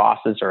because their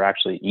bosses are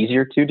actually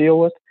easier to deal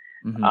with,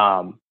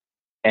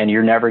 and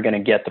you're never going to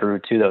get through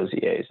to those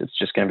EAs. It's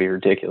just going to be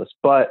ridiculous.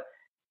 But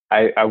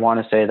I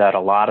want to say that a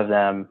lot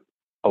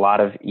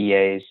of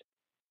EAs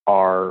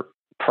are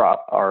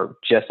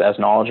just as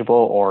knowledgeable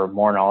or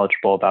more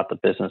knowledgeable about the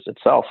business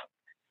itself.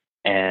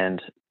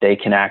 And they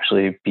can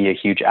actually be a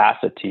huge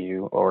asset to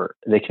you, or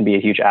they can be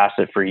a huge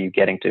asset for you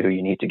getting to who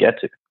you need to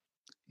get to.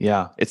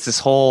 Yeah. It's this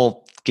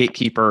whole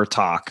gatekeeper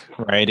talk,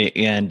 right?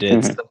 And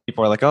it's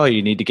people are like, oh,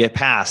 you need to get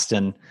past.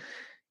 And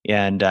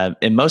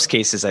in most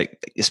cases,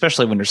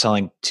 especially when you're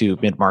selling to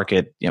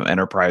mid-market,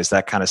 enterprise,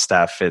 that kind of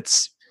stuff,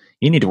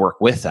 you need to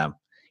work with them.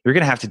 You're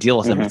going to have to deal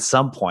with them at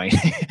some point.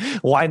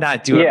 Why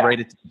not do it right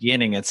at the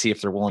beginning and see if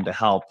they're willing to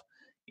help?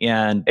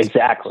 And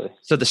exactly.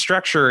 So the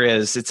structure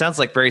it sounds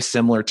like very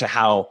similar to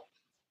how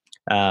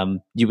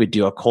you would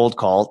do a cold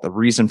call. The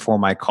reason for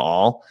my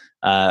call,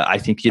 I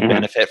think you'd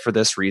benefit for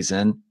this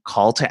reason.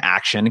 Call to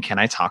action. Can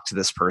I talk to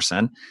this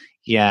person?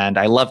 And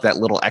I love that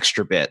little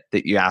extra bit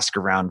that you ask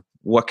around,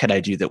 what could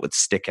I do that would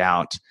stick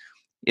out?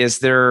 Is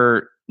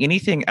there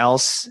anything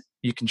else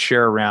you can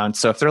share around?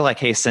 So if they're like,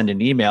 hey, send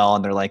an email,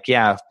 and they're like,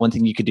 yeah, one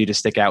thing you could do to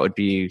stick out would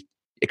be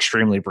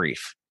extremely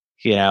brief.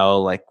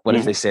 Like what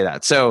if they say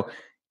that? So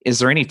is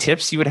there any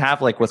tips you would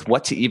have, like with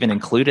what to even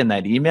include in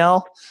that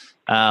email?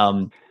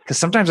 Because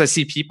sometimes I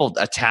see people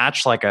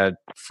attach like a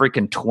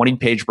freaking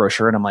 20-page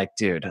brochure, and I'm like,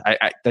 dude,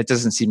 that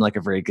doesn't seem like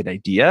a very good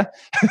idea.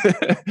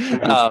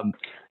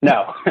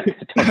 No,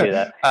 don't do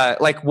that.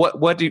 Like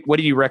what do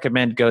you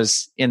recommend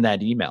goes in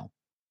that email?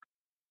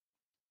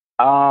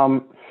 Okay,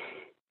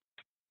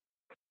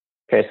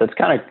 so it's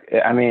kind of,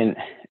 I mean,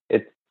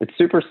 it's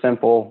super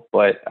simple,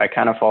 but I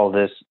kind of follow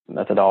this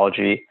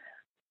methodology.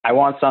 I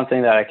want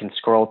something that I can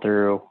scroll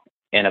through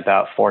in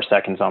about 4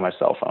 seconds on my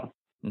cell phone.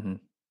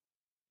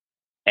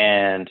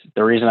 And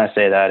the reason I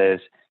say that is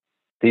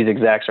these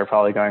execs are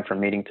probably going from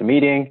meeting to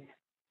meeting.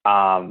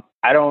 I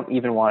don't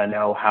even want to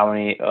know how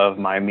many of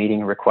my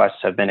meeting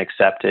requests have been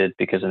accepted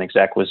because an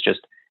exec was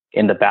just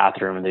in the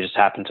bathroom and they just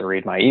happened to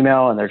read my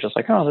email and they're just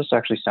like, oh, this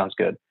actually sounds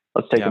good.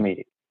 Let's take a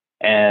meeting.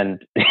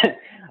 And,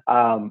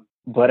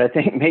 but I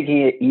think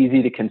making it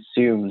easy to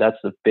consume, that's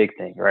the big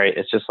thing, right?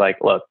 It's just like,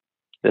 look,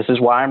 this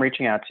is why I'm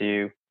reaching out to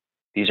you.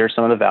 These are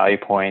some of the value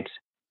points.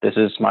 This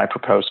is my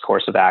proposed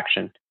course of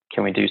action.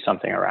 Can we do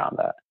something around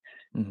that?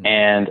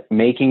 And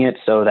making it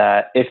so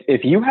that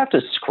if you have to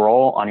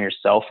scroll on your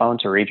cell phone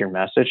to read your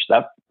message,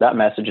 that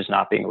message is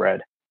not being read.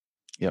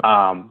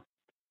 And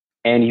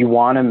you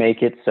want to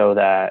make it so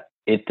that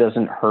it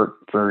doesn't hurt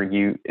for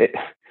you.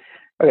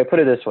 Okay, put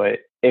it this way.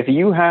 If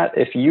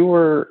you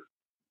were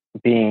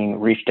being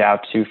reached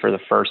out to for the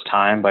first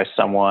time by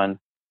someone,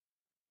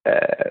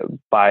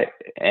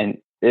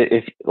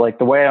 if like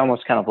the way I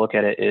almost kind of look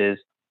at it is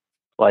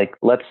like,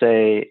 let's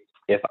say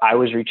if I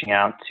was reaching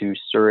out to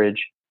Suraj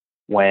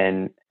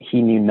when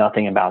he knew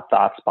nothing about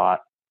ThoughtSpot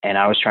and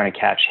I was trying to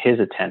catch his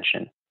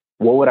attention,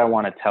 what would I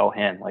want to tell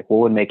him? Like, what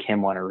would make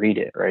him want to read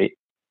it, right?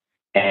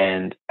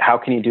 And how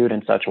can you do it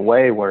in such a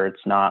way where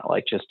it's not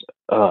like just,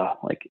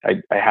 like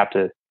I have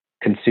to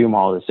consume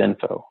all this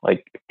info?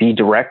 Like, be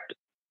direct,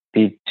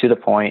 be to the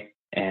point,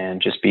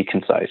 and just be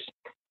concise.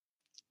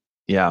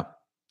 Yeah.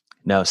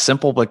 No,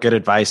 simple but good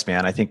advice,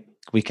 man. I think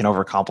we can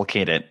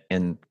overcomplicate it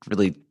and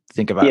really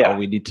think about,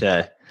 we need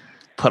to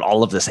put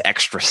all of this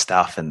extra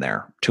stuff in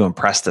there to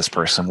impress this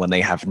person when they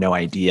have no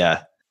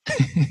idea,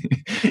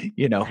 who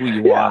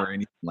you are or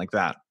anything like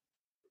that.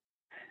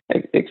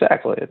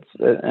 Exactly.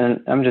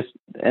 I'm just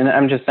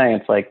saying,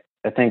 it's like,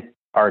 I think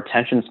our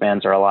attention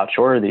spans are a lot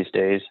shorter these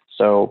days.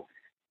 So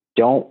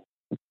don't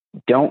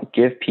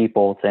give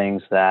people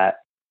things that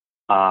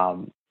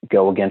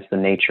go against the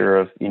nature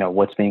of,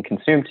 what's being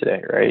consumed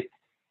today. Right.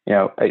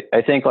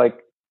 I think like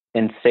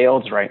in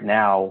sales right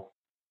now,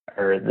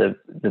 or the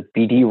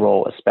BD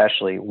role,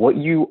 especially, what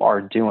you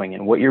are doing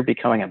and what you're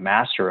becoming a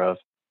master of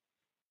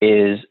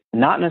is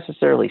not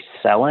necessarily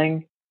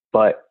selling,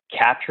 but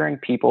capturing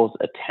people's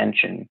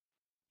attention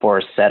for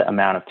a set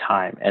amount of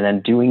time and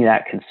then doing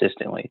that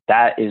consistently.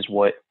 That is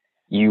what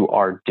you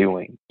are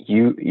doing.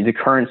 The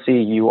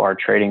currency you are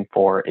trading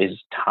for is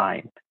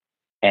time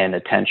and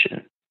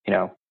attention,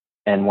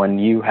 and when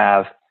you're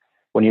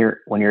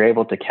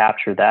able to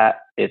capture that,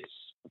 I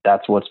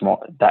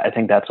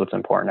think that's what's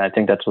important. I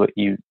think that's what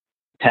you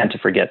tend to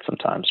forget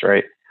sometimes,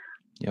 right?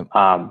 Yep.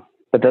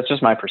 But that's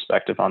just my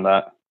perspective on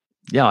that.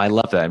 Yeah, I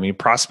love that. I mean,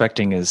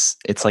 prospecting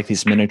it's like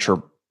these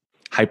miniature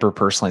hyper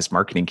personalized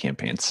marketing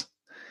campaigns,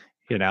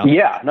 you know?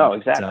 Yeah, no,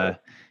 exactly.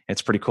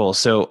 It's pretty cool.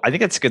 So I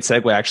think it's a good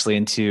segue actually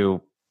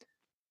into,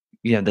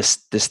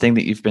 this thing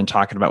that you've been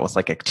talking about with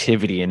like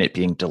activity and it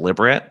being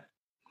deliberate.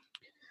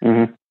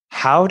 Mm-hmm.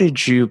 How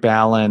did you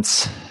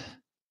balance,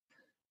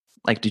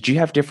 like, did you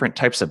have different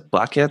types of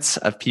buckets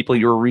of people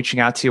you were reaching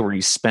out to where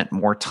you spent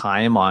more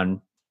time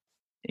on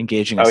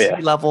engaging a Oh yeah.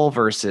 C-level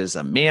versus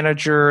a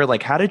manager?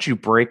 Like, how did you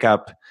break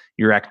up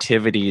your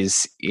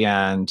activities,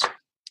 and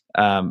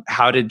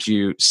how did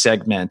you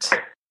segment?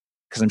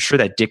 Because I'm sure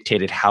that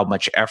dictated how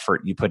much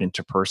effort you put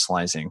into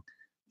personalizing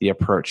the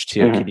approach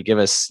too. Mm-hmm. Can you give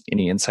us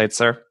any insights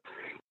there?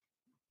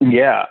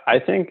 Yeah, I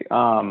think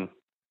I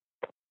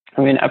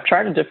mean I've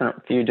tried a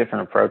few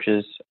different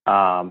approaches.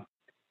 For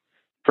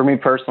me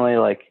personally,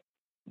 like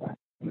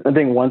I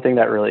think one thing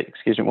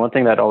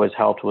that always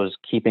helped was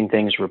keeping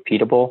things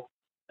repeatable,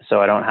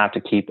 so I don't have to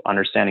keep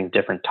understanding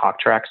different talk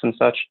tracks and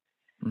such.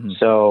 Mm-hmm.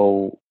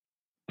 So,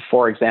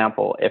 for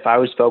example, if I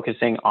was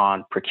focusing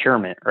on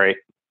procurement, right,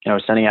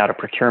 sending out a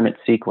procurement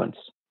sequence,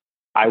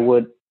 I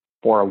would,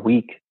 for a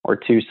week or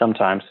two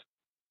sometimes,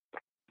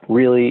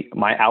 really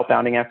my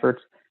outbounding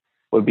efforts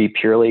would be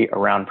purely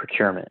around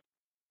procurement.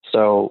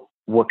 So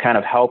what kind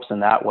of helps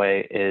in that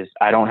way is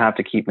I don't have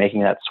to keep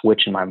making that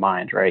switch in my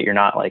mind, right? You're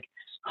not like,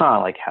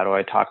 like, how do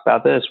I talk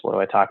about this? What do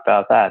I talk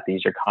about that?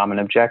 These are common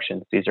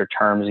objections. These are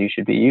terms you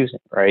should be using,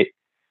 right?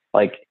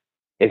 Like,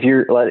 if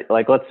you're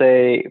like, let's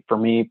say for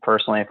me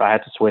personally, if I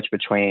had to switch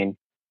between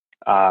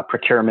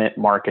procurement,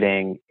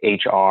 marketing,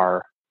 HR,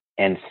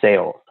 and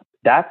sales,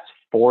 that's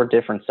four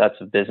different sets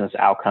of business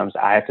outcomes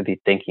I have to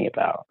be thinking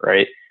about,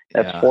 right?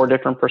 That's four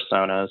different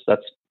personas.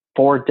 That's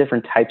four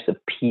different types of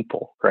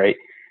people, right?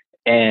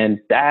 And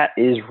that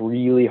is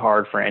really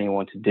hard for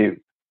anyone to do.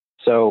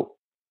 So,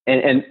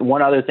 and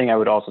one other thing I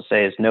would also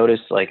say is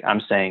notice, like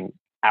I'm saying,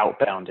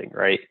 outbounding,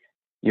 right?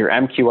 Your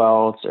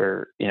MQLs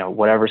or,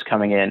 whatever's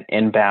coming in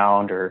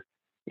inbound, or,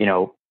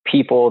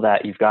 people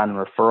that you've gotten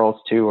referrals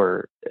to,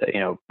 or,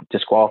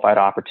 disqualified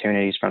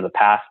opportunities from the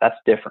past, that's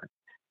different.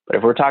 But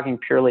if we're talking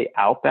purely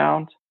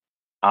outbound,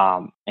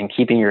 and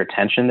keeping your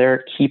attention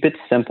there, keep it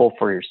simple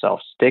for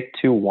yourself. Stick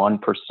to one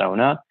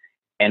persona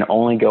and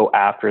only go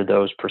after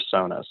those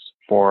personas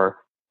for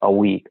a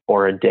week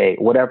or a day,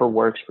 whatever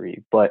works for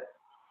you. But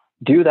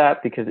do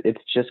that because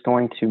it's just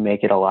going to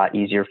make it a lot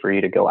easier for you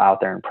to go out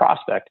there and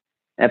prospect.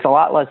 And it's a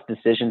lot less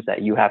decisions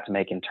that you have to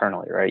make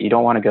internally, right? You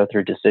don't want to go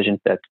through decision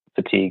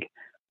fatigue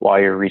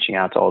while you're reaching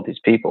out to all these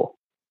people.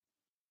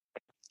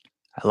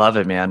 I love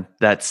it, man.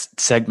 That's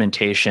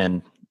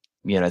segmentation.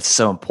 It's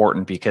so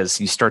important because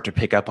you start to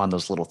pick up on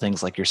those little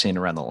things like you're saying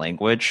around the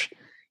language.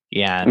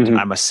 And Mm-hmm.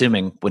 I'm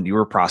assuming when you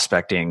were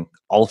prospecting,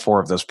 all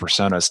four of those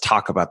personas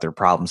talk about their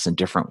problems in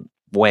different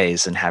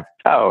ways and have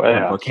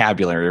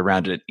vocabulary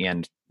around it.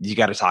 And you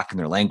got to talk in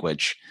their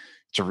language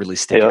to really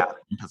stick out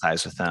and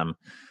empathize with them.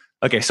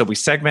 Okay, so we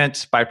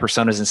segment by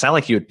personas, and sound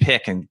like you would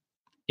pick, and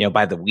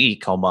by the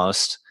week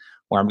almost,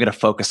 where I'm going to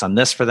focus on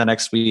this for the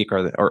next week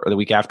or the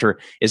week after.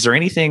 Is there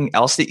anything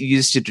else that you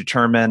use to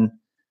determine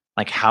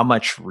like how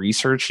much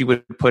research you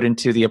would put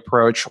into the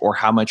approach, or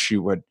how much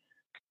you would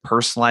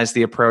personalize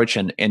the approach?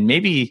 And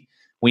maybe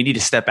we need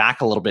to step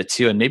back a little bit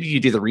too, and maybe you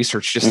do the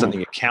research just on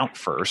the account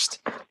first,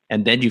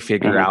 and then you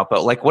figure out.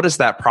 But like, what does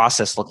that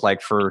process look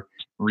like for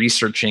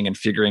researching and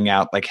figuring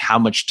out like how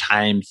much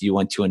time do you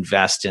want to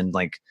invest in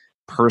like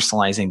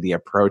personalizing the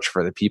approach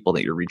for the people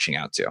that you're reaching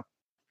out to?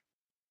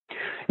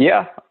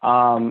 Yeah.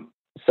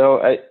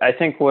 So I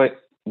think what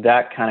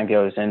that kind of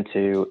goes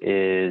into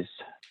is,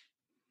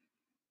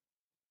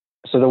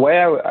 so the way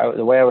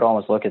I would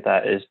almost look at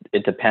that is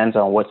it depends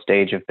on what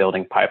stage of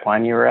building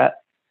pipeline you're at.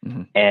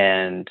 Mm-hmm.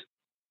 And,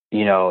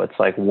 it's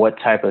like what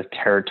type of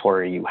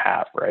territory you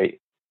have, right?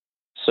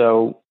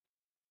 So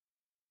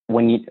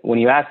when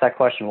you ask that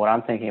question, what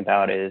I'm thinking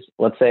about is,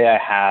 let's say I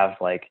have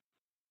like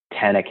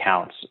 10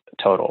 accounts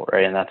total,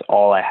 right? And that's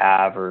all I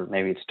have, or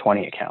maybe it's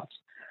 20 accounts.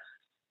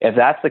 If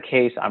that's the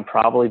case, I'm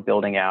probably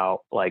building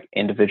out like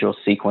individual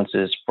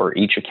sequences for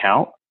each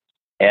account,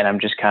 and I'm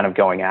just kind of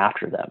going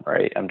after them,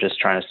 right? I'm just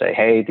trying to say,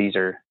 hey, these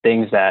are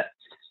things that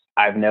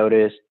I've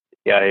noticed,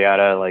 yada,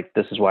 yada, like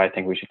this is why I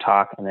think we should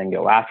talk, and then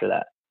go after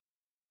that.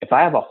 If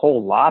I have a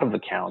whole lot of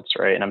accounts,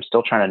 right, and I'm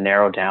still trying to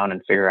narrow down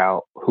and figure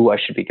out who I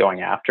should be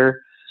going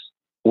after,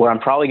 what I'm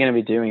probably going to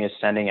be doing is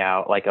sending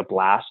out like a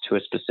blast to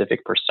a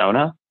specific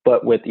persona,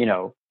 but with,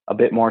 a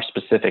bit more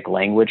specific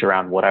language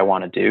around what I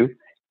want to do.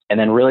 And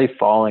then really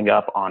following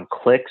up on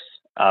clicks,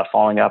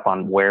 following up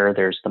on where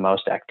there's the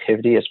most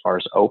activity as far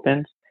as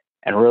opens,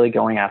 and really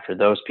going after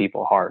those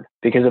people hard.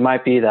 Because it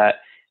might be that,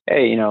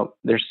 hey,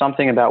 there's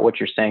something about what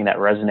you're saying that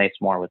resonates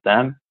more with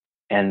them.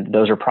 And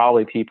those are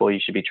probably people you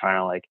should be trying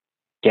to like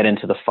get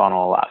into the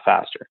funnel a lot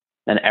faster.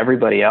 And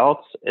everybody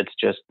else, it's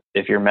just,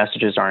 if your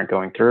messages aren't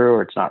going through,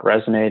 or it's not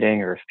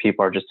resonating, or if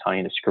people are just telling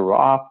you to screw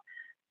off,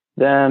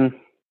 then,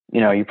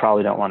 you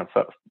probably don't want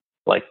to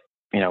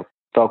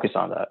focus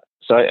on that.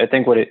 So I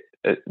think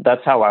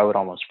that's how I would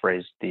almost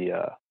phrase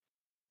the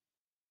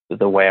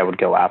the way I would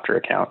go after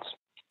accounts.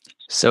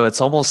 So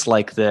it's almost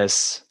like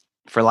this,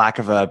 for lack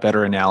of a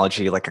better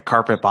analogy, like a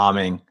carpet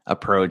bombing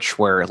approach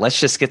where let's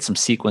just get some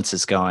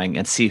sequences going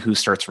and see who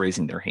starts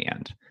raising their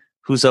hand,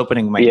 who's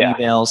opening my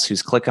emails,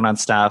 who's clicking on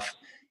stuff.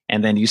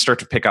 And then you start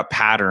to pick up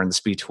patterns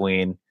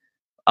between,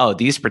 oh,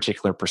 these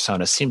particular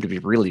personas seem to be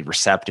really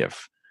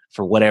receptive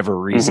for whatever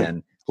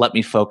reason. Let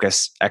me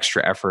focus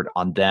extra effort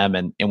on them.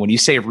 And when you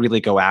say really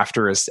go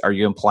after, are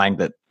you implying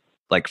that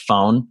like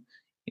phone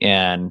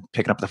and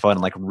picking up the phone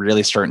and like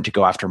really starting to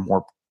go after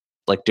more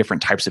like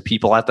different types of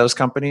people at those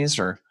companies,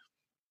 or?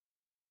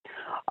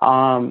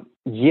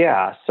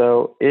 Yeah.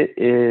 So it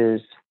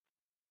is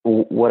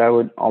what I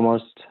would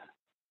almost,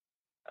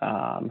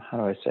 how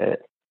do I say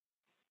it?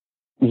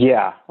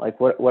 Yeah. Like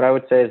what I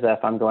would say is that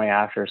if I'm going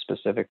after a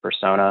specific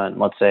persona, and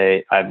let's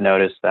say I've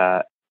noticed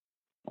that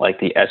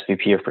like the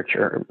SVP of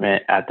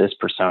procurement at this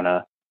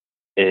persona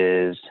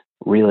is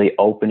really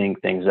opening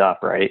things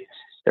up, right?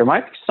 There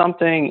might be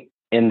something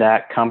in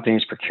that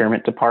company's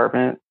procurement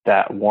department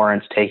that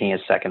warrants taking a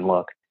second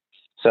look.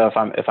 So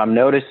if I'm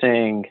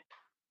noticing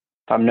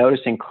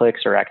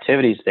clicks or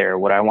activities there,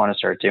 what I want to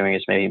start doing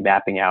is maybe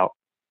mapping out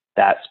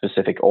that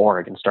specific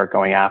org and start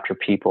going after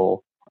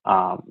people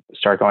there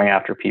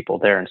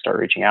and start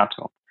reaching out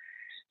to them.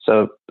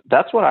 So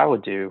that's what I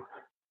would do.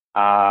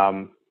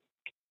 I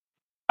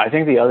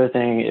think the other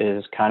thing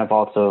is kind of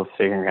also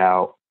figuring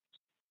out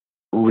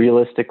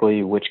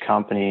realistically which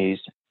companies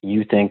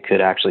you think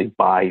could actually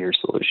buy your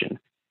solution.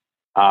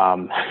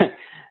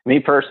 Me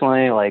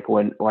personally, like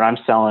when I'm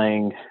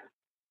selling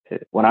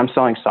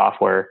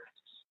software,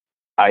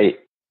 like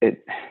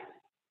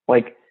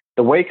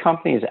the way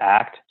companies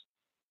act,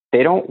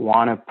 they don't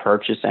want to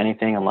purchase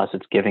anything unless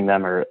it's giving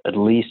them at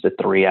least a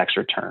 3x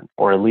return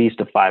or at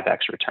least a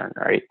 5x return,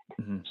 right?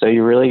 Mm-hmm. So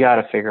you really got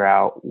to figure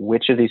out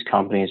which of these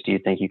companies do you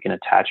think you can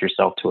attach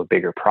yourself to a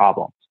bigger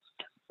problem.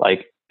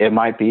 Like it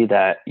might be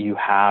that you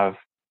have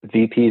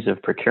VPs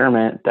of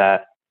procurement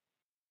that,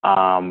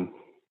 that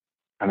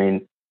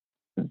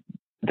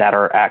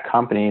are at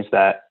companies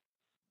that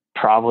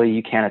probably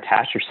you can't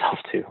attach yourself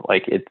to.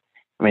 Like it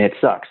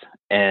sucks.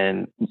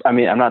 And I'm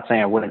not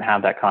saying I wouldn't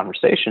have that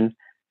conversation,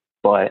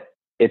 but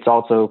it's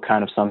also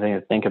kind of something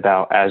to think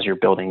about as you're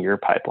building your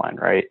pipeline,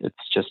 right?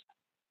 It's just,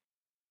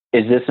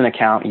 is this an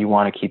account you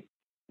want to keep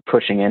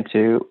pushing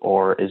into,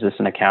 or is this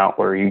an account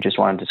where you just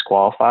want to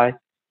disqualify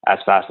as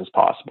fast as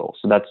possible?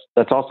 So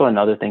that's also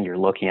another thing you're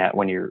looking at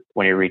when you're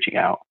reaching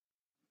out.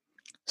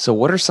 So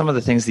what are some of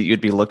the things that you'd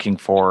be looking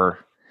for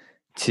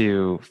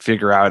to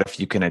figure out if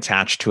you can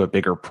attach to a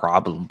bigger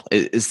problem?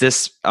 Is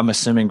this, I'm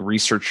assuming,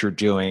 research you're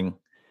doing?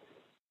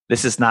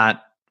 This is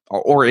not,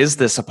 or is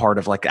this a part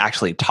of like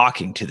actually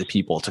talking to the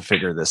people to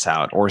figure this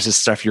out? Or is this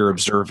stuff you're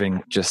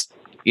observing just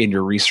in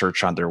your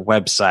research on their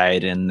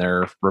website and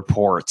their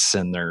reports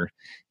and their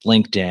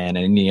LinkedIn and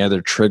any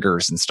other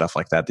triggers and stuff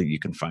like that you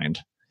can find?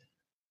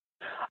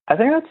 I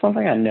think that's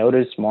something I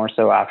noticed more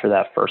so after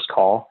that first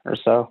call or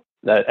so.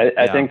 That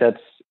I think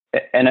that's,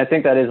 and I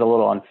think that is a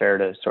little unfair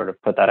to sort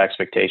of put that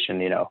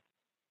expectation,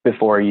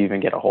 before you even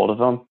get a hold of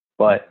them.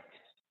 But,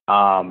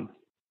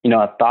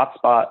 at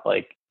ThoughtSpot,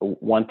 like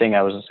one thing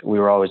we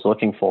were always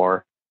looking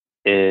for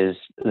is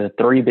the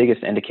three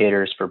biggest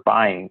indicators for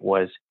buying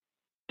was,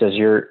 is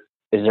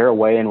there a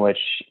way in which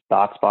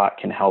ThoughtSpot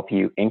can help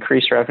you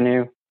increase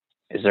revenue?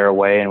 Is there a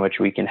way in which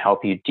we can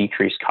help you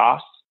decrease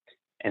costs?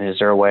 And is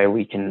there a way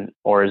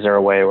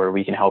where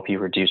we can help you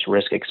reduce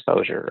risk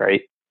exposure,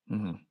 right?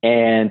 Mm-hmm.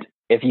 And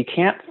if you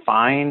can't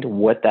find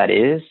what that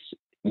is,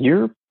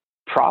 you're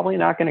probably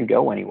not going to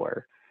go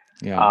anywhere.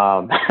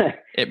 Yeah.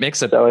 It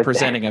makes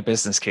presenting a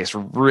business case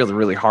really,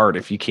 really hard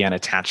if you can't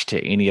attach to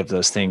any of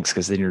those things,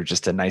 because then you're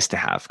just a nice to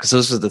have. Because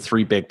those are the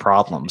three big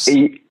problems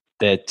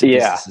that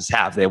businesses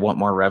have. They want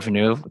more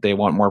revenue, they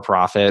want more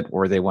profit,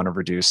 or they want to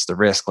reduce the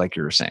risk, like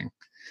you were saying.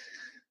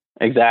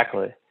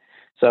 Exactly.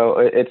 So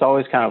it's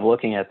always kind of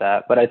looking at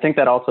that. But I think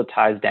that also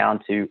ties down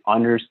to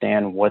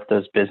understand what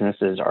those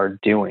businesses are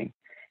doing.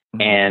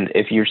 Mm-hmm. And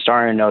if you're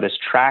starting to notice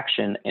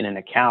traction in an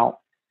account,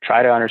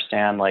 try to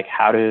understand like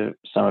how do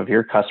some of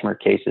your customer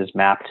cases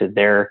map to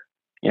their,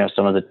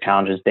 some of the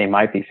challenges they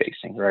might be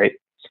facing, right?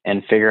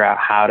 And figure out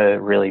how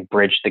to really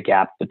bridge the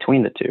gap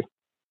between the two.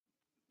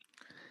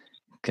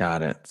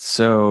 Got it.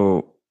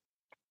 So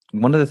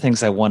one of the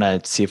things I want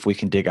to see if we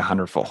can dig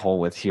 100-foot hole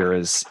with here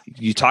is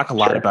you talk a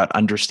lot about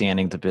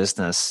understanding the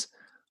business.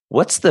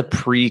 What's the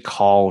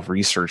pre-call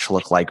research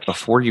look like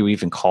before you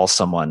even call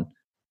someone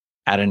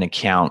at an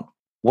account?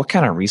 What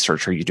kind of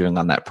research are you doing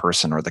on that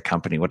person or the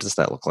company? What does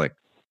that look like?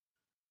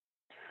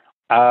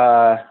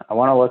 I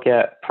want to look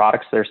at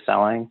products they're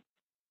selling,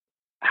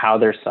 how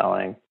they're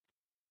selling,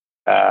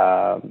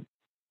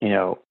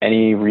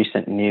 any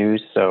recent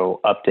news. So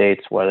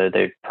updates, whether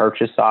they've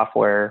purchased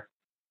software,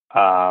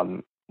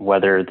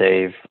 whether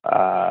they've,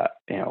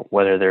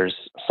 whether there's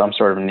some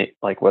sort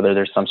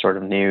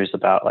of news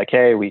about like,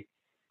 hey, we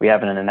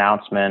have an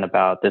announcement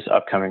about this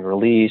upcoming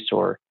release,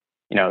 or,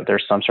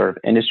 there's some sort of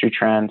industry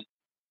trend.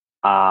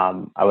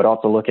 I would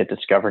also look at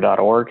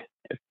discover.org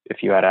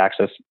if you had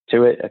access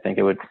to it. I think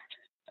it would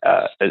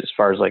as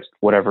far as like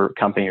whatever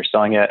company you're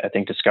selling at, I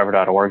think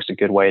discover.org is a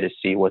good way to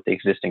see what the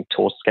existing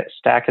tool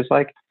stack is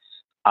like.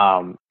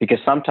 Because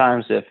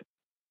sometimes if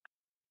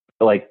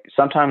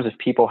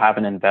people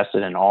haven't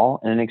invested in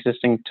an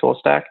existing tool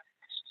stack,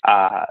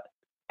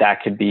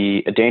 that could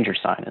be a danger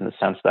sign in the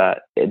sense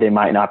that they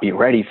might not be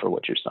ready for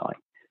what you're selling.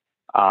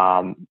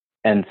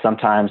 And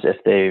sometimes if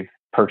they've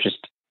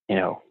purchased,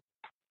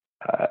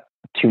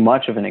 too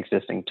much of an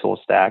existing tool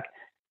stack,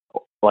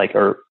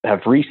 or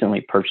have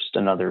recently purchased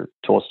another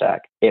tool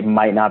stack, it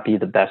might not be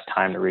the best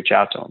time to reach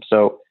out to them.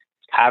 So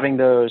having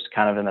those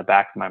kind of in the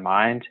back of my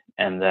mind,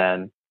 and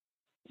then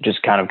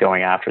just kind of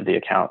going after the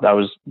account, that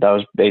was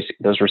basic.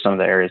 Those were some of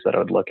the areas that I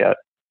would look at.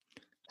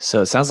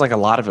 So it sounds like a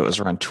lot of it was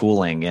around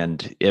tooling,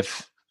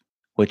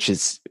 which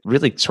is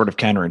really sort of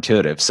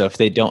counterintuitive. So if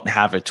they don't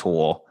have a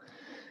tool,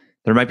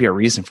 there might be a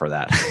reason for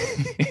that.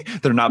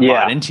 They're not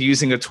bought into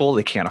using a tool.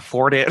 They can't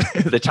afford it.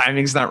 The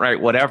timing's not right,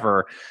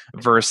 whatever,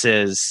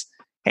 versus,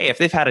 hey, if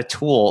they've had a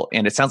tool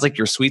and it sounds like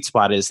your sweet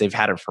spot is they've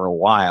had it for a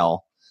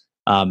while,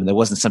 and it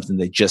wasn't something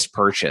they just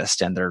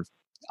purchased and they're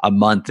a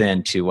month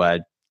into a,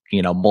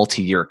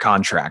 multi-year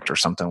contract or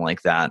something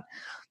like that,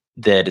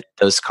 that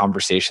those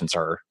conversations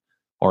are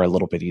a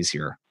little bit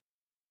easier.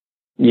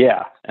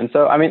 Yeah. And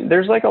so, I mean,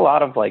 there's like a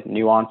lot of like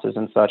nuances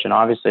and such, and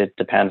obviously it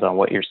depends on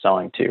what you're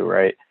selling to,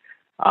 right?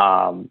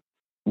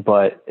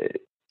 But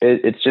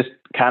it's just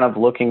kind of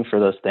looking for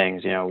those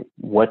things,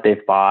 what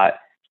they've bought,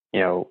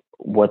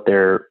 what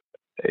they're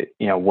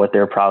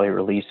probably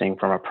releasing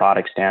from a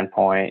product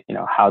standpoint,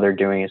 how they're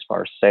doing as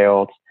far as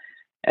sales.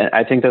 And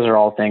I think those are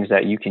all things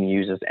that you can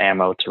use as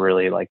ammo to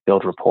really like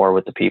build rapport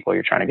with the people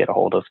you're trying to get a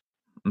hold of.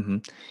 Mm-hmm.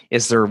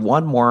 Is there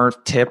one more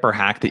tip or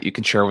hack that you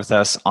can share with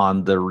us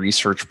on the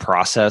research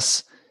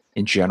process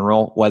in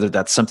general, whether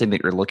that's something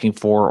that you're looking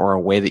for or a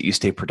way that you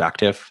stay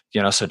productive,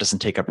 so it doesn't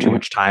take up too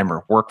much time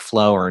or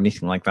workflow or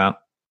anything like that?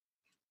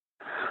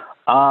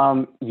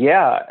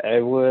 Yeah, I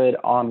would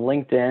on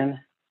LinkedIn,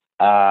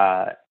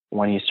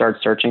 when you start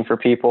searching for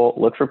people,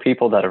 look for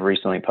people that have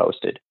recently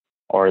posted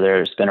or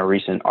there's been a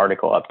recent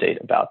article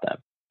update about them.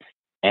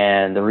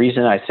 And the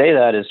reason I say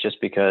that is just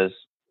because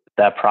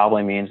that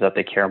probably means that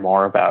they care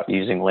more about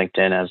using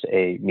LinkedIn as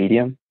a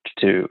medium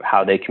to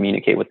how they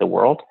communicate with the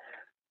world,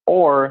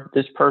 or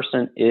this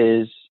person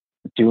is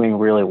doing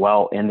really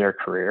well in their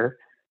career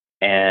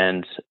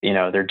and,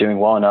 they're doing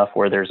well enough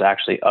where there's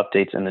actually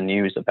updates in the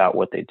news about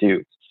what they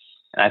do.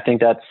 And I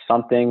think that's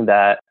something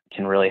that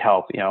can really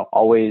help.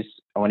 Always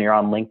when you're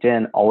on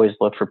LinkedIn, always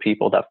look for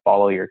people that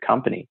follow your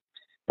company.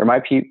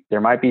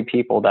 There might be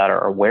people that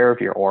are aware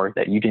of your org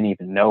that you didn't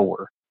even know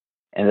were,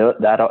 and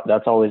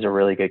that's always a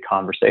really good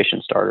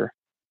conversation starter.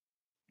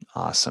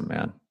 Awesome,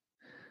 man.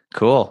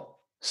 Cool.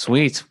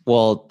 Sweet.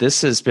 Well,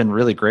 this has been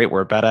really great.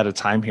 We're about out of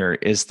time here.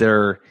 Is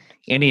there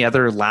any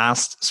other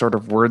last sort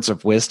of words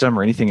of wisdom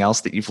or anything else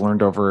that you've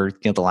learned over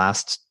the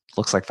last,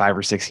 looks like 5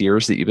 or 6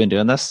 years that you've been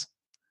doing this?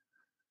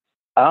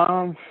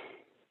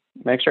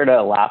 Make sure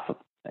to laugh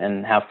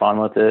and have fun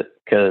with it,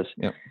 because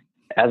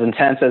as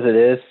intense as it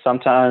is,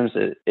 sometimes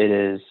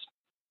it's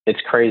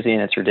crazy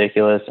and it's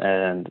ridiculous,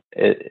 and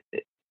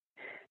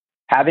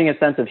having a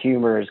sense of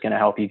humor is going to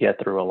help you get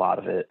through a lot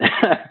of it.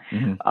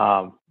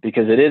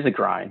 Because it is a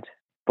grind.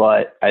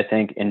 But I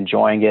think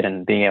enjoying it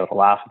and being able to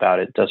laugh about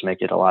it does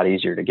make it a lot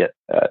easier to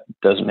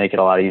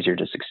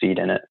succeed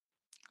in it.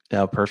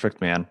 Oh,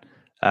 perfect, man.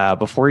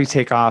 Before you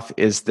take off,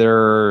 is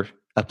there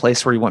a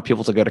place where you want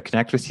people to go to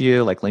connect with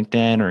you, like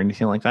LinkedIn or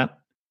anything like that?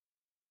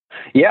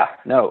 Yeah,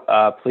 no,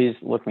 please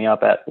look me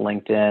up at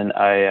LinkedIn.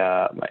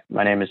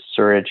 My name is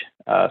Suraj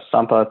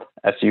Sampath,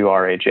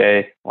 Suraj,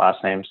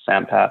 last name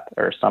Sampath,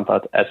 or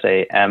Sampath,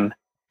 Sampath.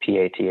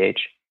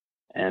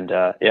 And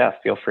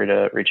feel free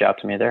to reach out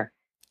to me there.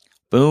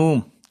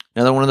 Boom.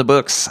 Another one of the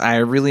books. I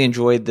really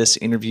enjoyed this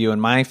interview, and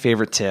my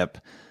favorite tip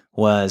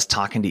was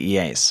talking to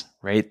EAs,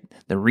 right?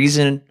 The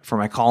reason for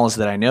my call is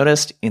that I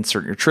noticed,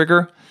 insert your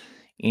trigger,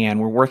 and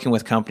we're working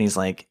with companies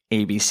like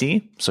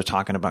ABC, so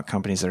talking about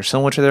companies that are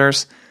similar to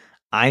theirs.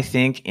 I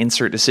think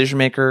insert decision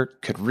maker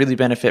could really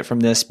benefit from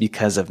this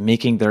because of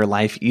making their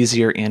life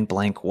easier in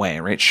blank way,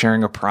 right?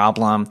 Sharing a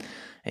problem,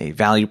 a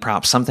value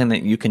prop, something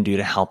that you can do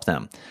to help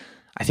them.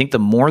 I think the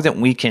more that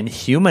we can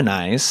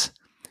humanize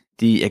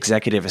the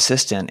executive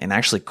assistant and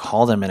actually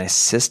call them an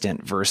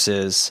assistant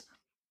versus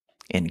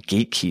a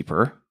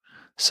gatekeeper.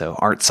 So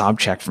Art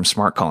Sobczak from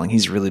Smart Calling,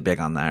 he's really big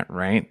on that,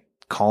 right?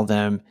 Call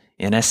them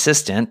an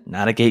assistant,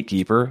 not a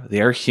gatekeeper. They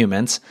are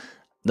humans.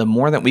 The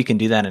more that we can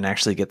do that and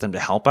actually get them to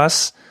help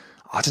us,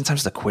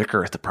 oftentimes the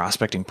quicker the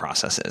prospecting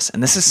process is.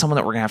 And this is someone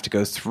that we're going to have to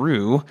go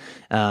through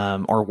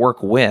or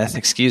work with,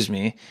 at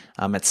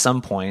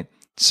some point.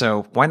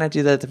 So why not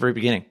do that at the very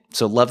beginning?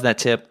 So love that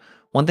tip.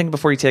 One thing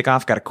before you take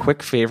off, got a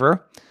quick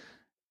favor.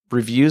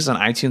 Reviews on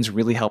iTunes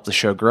really help the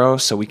show grow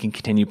so we can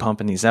continue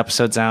pumping these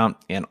episodes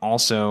out and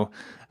also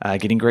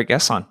getting great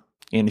guests on.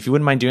 And if you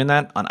wouldn't mind doing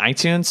that on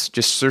iTunes,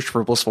 just search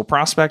for Blissful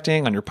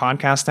Prospecting on your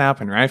podcast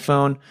app on your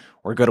iPhone,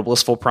 or go to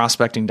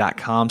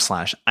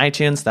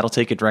blissfulprospecting.com/iTunes. That'll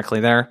take you directly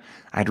there.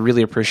 I'd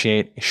really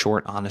appreciate a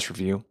short, honest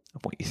review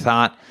of what you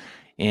thought.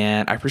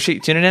 And I appreciate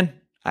you tuning in.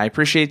 I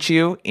appreciate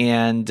you,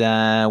 and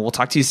we'll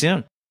talk to you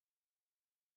soon.